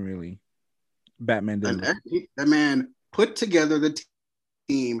organizer than really Batman didn't. That man put together the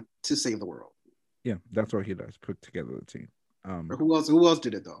team to save the world. Yeah, that's what he does. Put together the team. Who else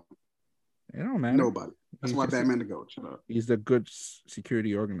did it though? It don't matter. Nobody. That's why Batman the GOAT. Shut up. He's the good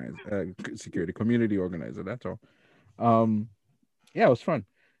security organizer, community organizer. That's all. Yeah, it was fun.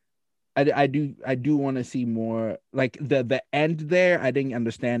 I do want to see more. Like the end there, I didn't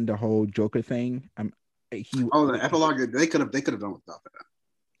understand the whole Joker thing. The epilogue. They could have done without that.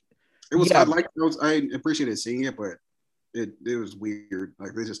 It was. Yeah. I appreciated seeing it, but it was weird.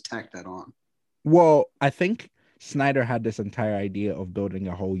 Like they just tacked that on. Well, I think Snyder had this entire idea of building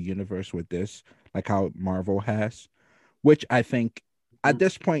a whole universe with this, like how Marvel has, which I think at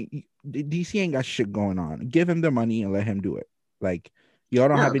this point DC ain't got shit going on. Give him the money and let him do it. Like y'all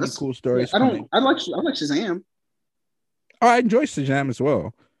don't have any cool stories. Yeah, I like Shazam. Oh, I enjoy Shazam as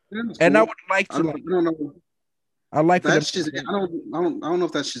well. Cool. And I would like to. I don't know. I like that Shazam. I don't know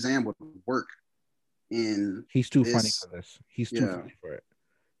if that Shazam would work. He's too funny for this. He's too funny for it.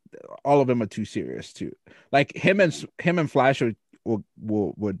 All of them are too serious too. Like him and Flash would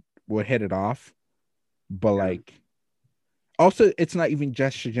hit it off, but like also it's not even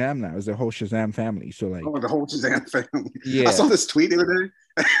just Shazam now. It's the whole Shazam family. So like the whole Shazam family. Yeah, I saw this tweet the other day.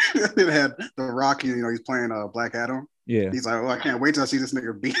 It had The Rock. He's playing Black Adam. Yeah, he's like, I can't wait till I see this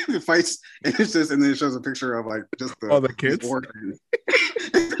nigga beat the fights. And and then it shows a picture of like just the kids.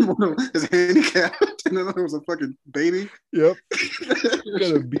 His handicapped, and then there was a fucking baby. Yep,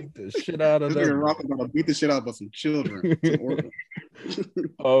 gonna beat the shit out of them. Rock is gonna beat the shit out of some children.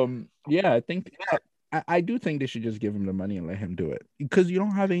 Yeah, I think I do think they should just give him the money and let him do it because you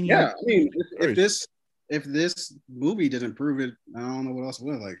don't have any. Yeah, I mean, if this movie didn't prove it, I don't know what else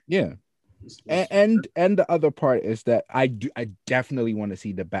would. Like, yeah. And the other part is that I definitely want to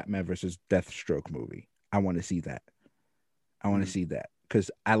see the Batman versus Deathstroke movie. I want to see that. Because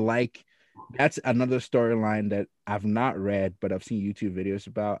that's another storyline that I've not read, but I've seen YouTube videos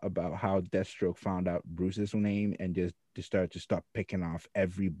about how Deathstroke found out Bruce's name and just started to start picking off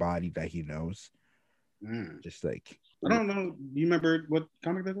everybody that he knows. Just like I don't know. You remember what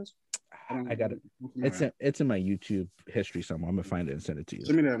comic that is? I got it. It's in my YouTube history somewhere. I'm gonna find it and send it to you.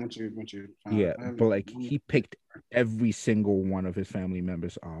 Send me that once you yeah, but like he picked every single one of his family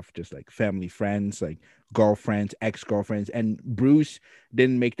members off, just like family friends, like girlfriends, ex-girlfriends, and Bruce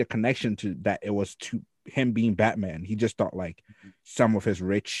didn't make the connection to that it was to him being Batman. He just thought like some of his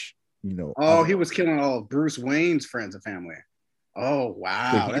rich, he was killing all of Bruce Wayne's friends and family. Oh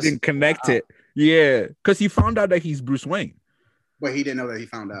wow. So he didn't connect it. Yeah, because he found out that he's Bruce Wayne. But he didn't know that he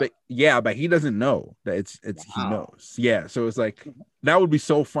found out. But he doesn't know that it's he knows. Yeah, so it's like that would be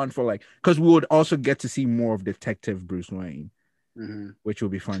so fun for because we would also get to see more of Detective Bruce Wayne, which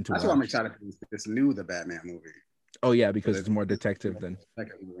would be fun to watch. That's why I'm excited for this new The Batman movie. Oh yeah, because it's more detective than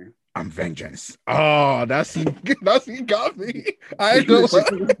I'm Vengeance. Oh, that's he got me. I know.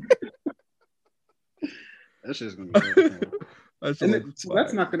 That shit's gonna be good. So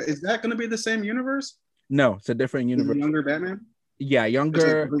that's not gonna. Is that gonna be the same universe? No, it's a different universe. Younger Batman. Yeah,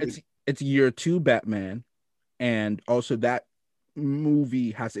 younger. It's year 2 Batman, and also that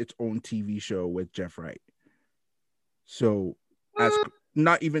movie has its own TV show with Jeff Wright. So, as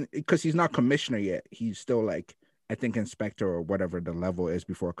not even because he's not commissioner yet, he's still like I think inspector or whatever the level is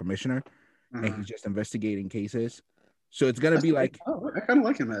before commissioner, and he's just investigating cases. So it's gonna be like I kind of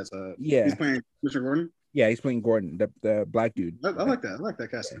like him as he's playing Mr. Gordon. Yeah, he's playing Gordon, the black dude. I like that. I like that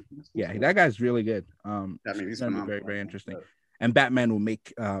casting. Yeah, that guy's really good. He's gonna be very, very interesting. And Batman will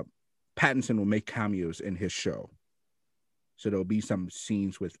make Pattinson will make cameos in his show. So there'll be some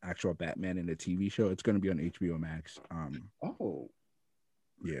scenes with actual Batman in the TV show. It's gonna be on HBO Max. Yeah.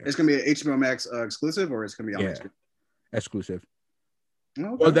 It's gonna be an HBO Max exclusive, or it's gonna be on HBO? Exclusive. Okay.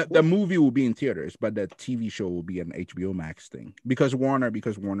 Well, the movie will be in theaters, but the TV show will be an HBO Max thing because Warner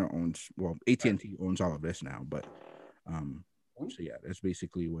owns, well, AT&T owns all of this now. But so yeah, that's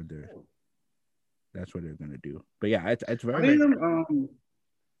basically what that's what they're gonna do. But yeah, it's very.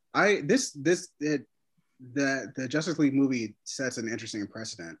 The Justice League movie sets an interesting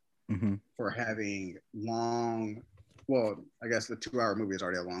precedent for having long. Well, I guess the 2-hour movie is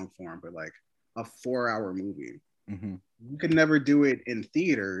already a long form, but like a 4-hour movie. You could never do it in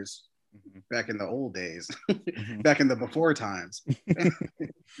theaters back in the old days, back in the before times.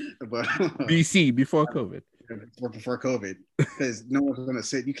 But BC, before COVID. Before COVID, because no one's gonna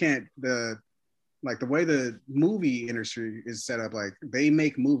sit. You can't the way the movie industry is set up. Like they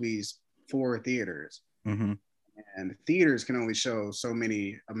make movies for theaters, and theaters can only show so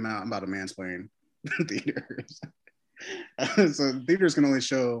many amount. I'm about to mansplain theaters. So theaters can only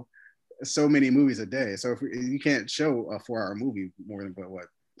show so many movies a day. So if you can't show a 4-hour movie more than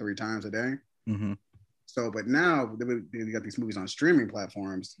 3 times a day. So, but now they got these movies on streaming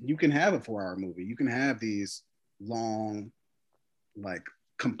platforms. You can have a 4-hour movie. You can have these long, like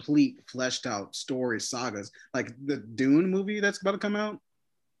complete fleshed out story sagas, like the Dune movie that's about to come out.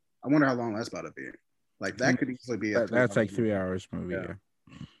 I wonder how long that's about to be. Like that could easily be that's like 3 hours movie. Yeah.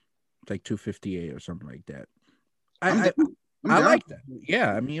 It's like 258 or something like that. I like that.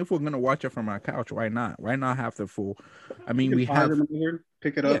 Yeah, I mean, if we're gonna watch it from our couch, why not? Why not have the full? I mean, we have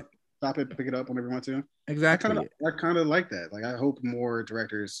pick it up, stop it, pick it up whenever you want to. Exactly. I kind of like that. Like, I hope more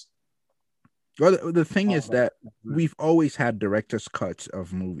directors. Well, the thing is that we've always had director's cuts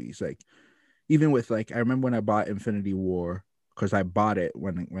of movies. Like, even with I remember when I bought Infinity War because I bought it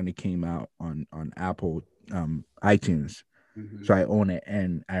when it came out on Apple iTunes. So I own it,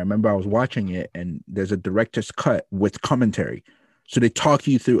 and I remember I was watching it, and there's a director's cut with commentary. So they talk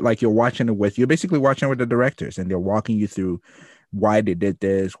you through, like you're basically watching it with the directors, and they're walking you through why they did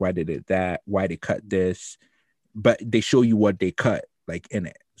this, why they did that, why they cut this, but they show you what they cut like in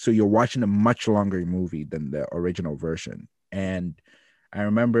it. So you're watching a much longer movie than the original version. And I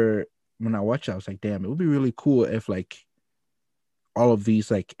remember when I watched it, I was like, damn, it would be really cool if all of these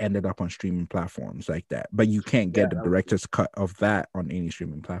ended up on streaming platforms like that, but you can't get the director's cut of that on any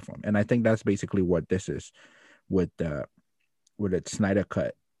streaming platform. And I think that's basically what this is with the Snyder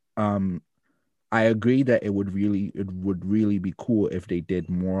cut. I agree that it would really be cool if they did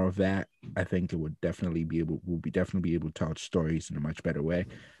more of that. I think it would definitely be able to tell stories in a much better way.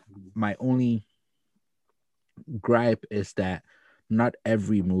 My only gripe is that not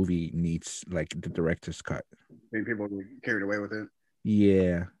every movie needs the director's cut. Maybe people get carried away with it.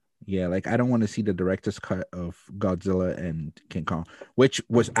 Yeah. Like I don't want to see the director's cut of Godzilla and King Kong, which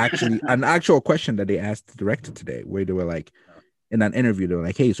was actually an actual question that they asked the director today, where they were like, in an interview, they were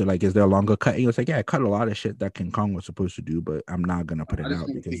like, hey, so is there a longer cut? He was like, yeah, I cut a lot of shit that King Kong was supposed to do, but I'm not gonna put it out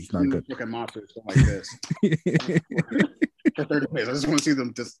because it's not good. Fucking monsters like this. For 30 minutes. I just want to see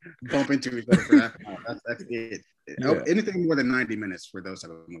them just bump into each other for that. That's it. Yeah. Anything more than 90 minutes for those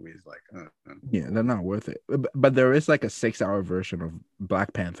type of movies, yeah, they're not worth it. But there is a 6-hour version of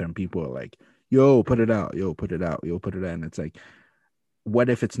Black Panther, and people are like, yo, put it out, and it's like, what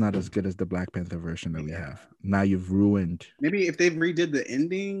if it's not as good as the Black Panther version that we have? Now you've ruined. Maybe if they redid the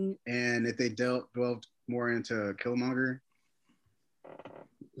ending and if they delved more into Killmonger,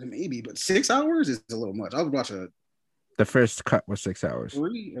 maybe. But 6 hours is a little much. I would watch the first cut was 6 hours. A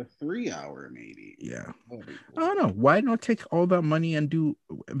 3-hour maybe. Yeah. Cool. I don't know. Why not take all that money and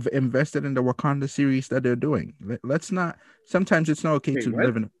invest it in the Wakanda series that they're doing? Let's not. Sometimes it's not okay to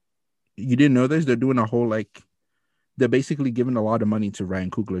live in. You didn't know this? They're doing a whole they're basically giving a lot of money to Ryan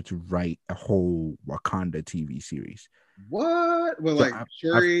Coogler to write a whole Wakanda TV series. What? Well, so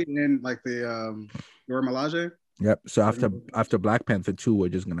Shuri and the Dora Milaje? Yep. So after Black Panther 2, we're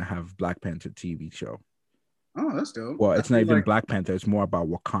just gonna have Black Panther TV show. Oh, that's dope. Well, it's not even Black Panther. It's more about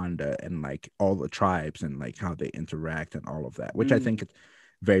Wakanda and all the tribes and how they interact and all of that, which I think is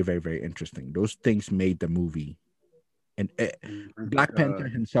very, very, very interesting. Those things made the movie. And Black Panther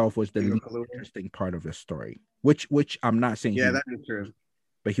himself was the least interesting part of the story, which I'm not saying. Yeah, that is true.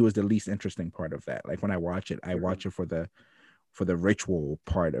 But he was the least interesting part of that. When I watch it, I watch it for the ritual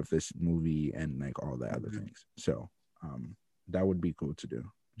part of this movie and all the other things. So that would be cool to do.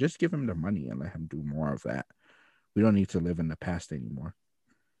 Just give him the money and let him do more of that. We don't need to live in the past anymore.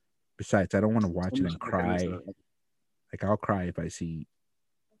 Besides, I don't want to watch it and cry. I'll cry if I see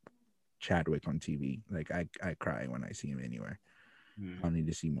Chadwick on TV. I cry when I see him anywhere. I need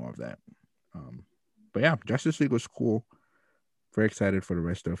to see more of that. But yeah, Justice League was cool. Very excited for the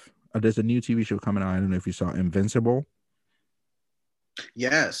rest of. There's a new TV show coming out. I don't know if you saw Invincible.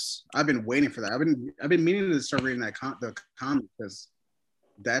 Yes, I've been waiting for that. I've been meaning to start reading the comic because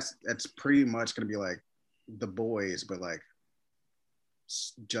that's pretty much gonna be like The Boys, but like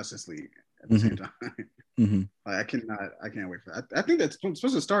Justice League at the same time. Like, I can't wait for that. I think that's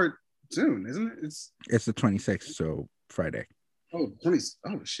supposed to start soon, isn't it? It's the 26th, so Friday. Oh,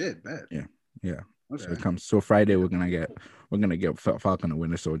 shit, bad. Yeah. Okay. So it comes. So Friday we're gonna get Falcon and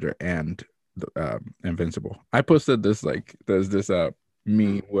Winter Soldier and Invincible. I posted this, like, there's this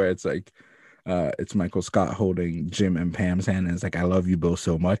meme where it's like it's Michael Scott holding Jim and Pam's hand, and it's like, I love you both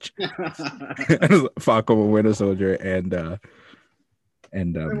so much. Falcon and Winter Soldier and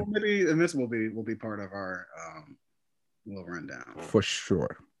well, maybe Invincible will be part of our little rundown. For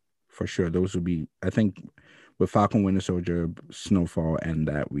sure. Those will be, I think, with Falcon, Winter Soldier, Snowfall, and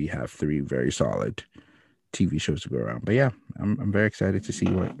that, we have 3 very solid TV shows to go around. But yeah, I'm very excited to see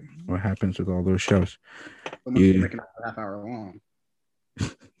what happens with all those shows. Making it a half hour long.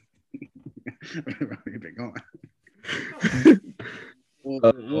 Keep it going.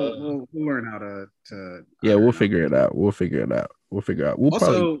 We'll learn how to. Yeah, we'll figure it out. We'll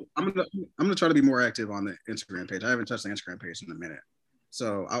also, I'm gonna try to be more active on the Instagram page. I haven't touched the Instagram page in a minute,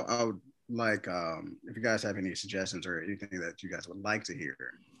 so I would like, if you guys have any suggestions or anything that you guys would like to hear,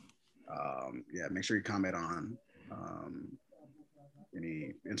 make sure you comment on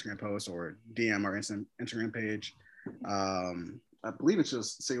any Instagram posts or DM our Instagram page. I believe it's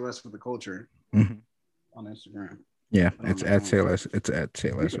just Say Less with the Culture on Instagram. Yeah, it's at Say Less. It's at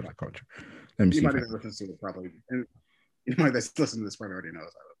Say Less with the Culture. Let me see. Anybody that listens to it probably, and anybody that's listening to this probably already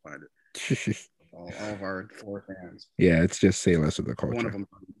knows how to find it. all of our 4 fans. Yeah, it's just Say Less with the Culture. One of them.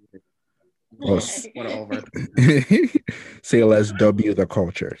 Say Less W the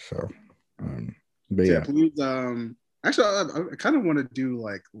Culture. So, but yeah, please. Actually, I kind of want to do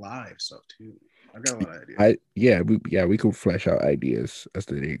like live stuff too. I've got a lot of ideas. We could flesh out ideas as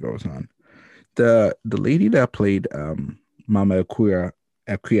the day goes on. The lady that played Mama Akuya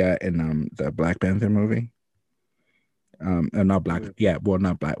in the Black Panther movie. Not Black. Yeah, well,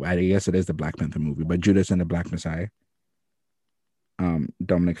 not Black. I guess it is the Black Panther movie, but Judas and the Black Messiah.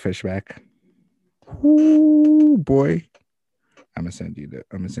 Dominic Fishback. Ooh, boy, I'm gonna send you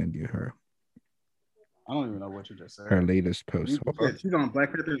her. I don't even know what you just said. Her latest post. She's on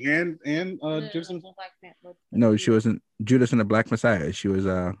Black Panther and Judas and Black Panther. No, she wasn't Judas and the Black Messiah. She was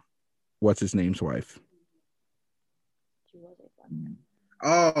what's his name's wife.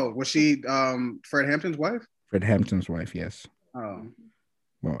 Oh, was she Fred Hampton's wife? Fred Hampton's wife, yes. Oh.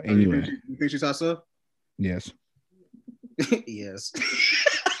 Well, anyway. You think she saw stuff? Yes. Yes.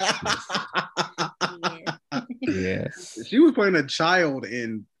 Yes. She was playing a child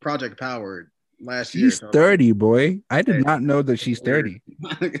in Project Powered last year. She's 30, boy. I did not know that she's 30.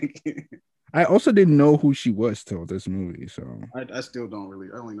 I also didn't know who she was till this movie. So I still don't really.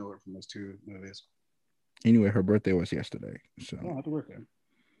 I only know her from those 2 movies. Anyway, her birthday was yesterday. So happy birthday.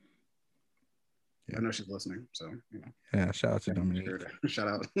 Yeah. I know she's listening. So yeah, shout out to Dominique. Shout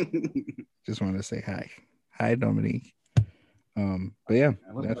out. Just wanted to say hi. Hi, Dominique. But yeah,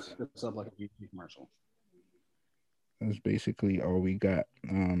 that's up like a YouTube commercial. That's basically all we got.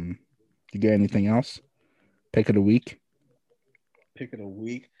 You got anything else? Pick of the week. Pick of the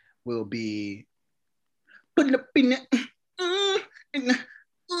week will be fucking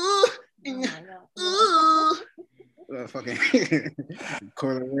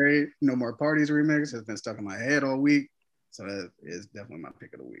Coyle Ray, No More Parties remix has been stuck in my head all week. So that is definitely my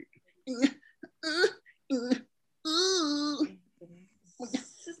pick of the week.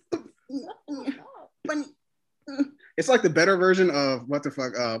 It's like the better version of what the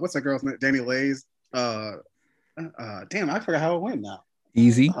fuck? What's that girl's name? Danny Lay's. Damn, I forgot how it went now.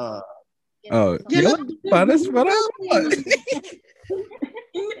 Easy. Yeah, that's what I want.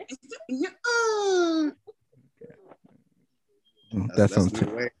 That sounds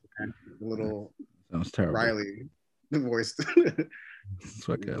terrible. Little sounds terrible. Riley voice. It's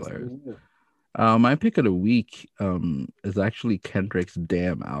fucking hilarious. My pick of the week is actually Kendrick's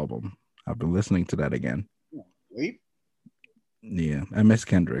Damn album. I've been listening to that again. Wait. Yeah, I miss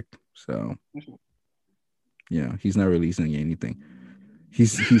Kendrick. So yeah, he's not releasing anything.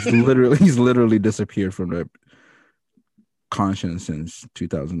 He's literally disappeared from the conscience since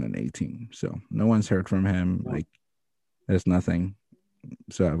 2018. So no one's heard from him. Like there's nothing.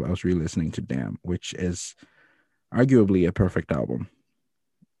 So I was re-listening to Damn, which is arguably a perfect album.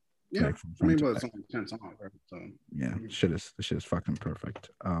 Yeah, like I mean, well, it's only 10 songs. So. Yeah, the shit is fucking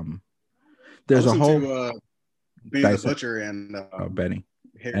perfect. There's a whole Benny the Butcher and Benny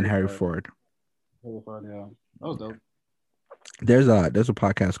and Harry Ford. Yeah, that was dope. There's a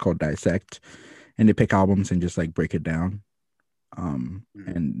podcast called Dissect, and they pick albums and just like break it down. And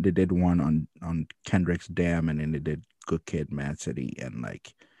they did one on Kendrick's Damn, and then they did Good Kid, Mad City, and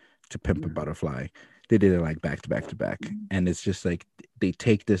like To Pimp a Butterfly. They did it like back to back to back, and it's just like they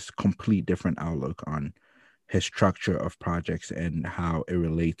take this complete different outlook on his structure of projects and how it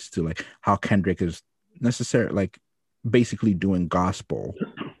relates to like how Kendrick is necessarily like basically doing gospel,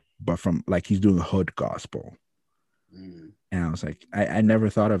 but from like he's doing hood gospel. And I was like, I never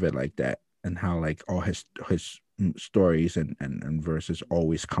thought of it like that, and how like all his stories and verses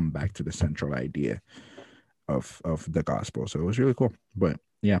always come back to the central idea of the gospel. So it was really cool. But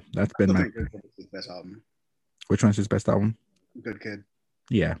yeah, that's been my best album. Which one's his best album? Good Kid.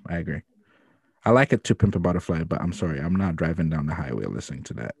 Yeah, I agree. I like it To Pimp a Butterfly, but I'm sorry, I'm not driving down the highway listening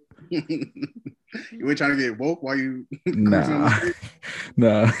to that. You ain't trying to get woke while you nah.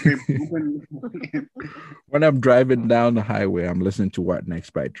 When I'm driving down the highway, I'm listening to What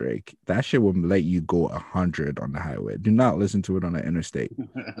Next by Drake. That shit will let you go 100 on the highway. Do not listen to it on the interstate,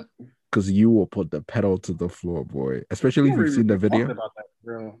 because you will put the pedal to the floor, boy. Especially if you've seen the video. About that,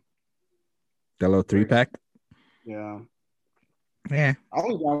 bro. That little 3-pack. Yeah. Yeah. I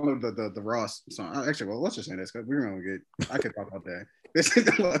always download the Ross song. Actually, well, let's just say this because we're gonna get. I could talk about that.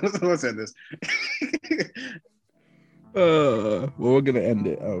 Let's end this. Well, we're gonna end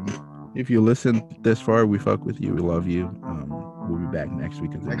it. If you listen this far, we fuck with you. We love you. We'll be back next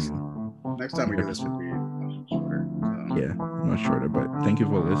week. Next time we do this should be shorter. So. Yeah, much shorter. But thank you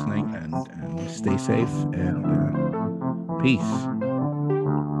for listening, and stay safe, and peace.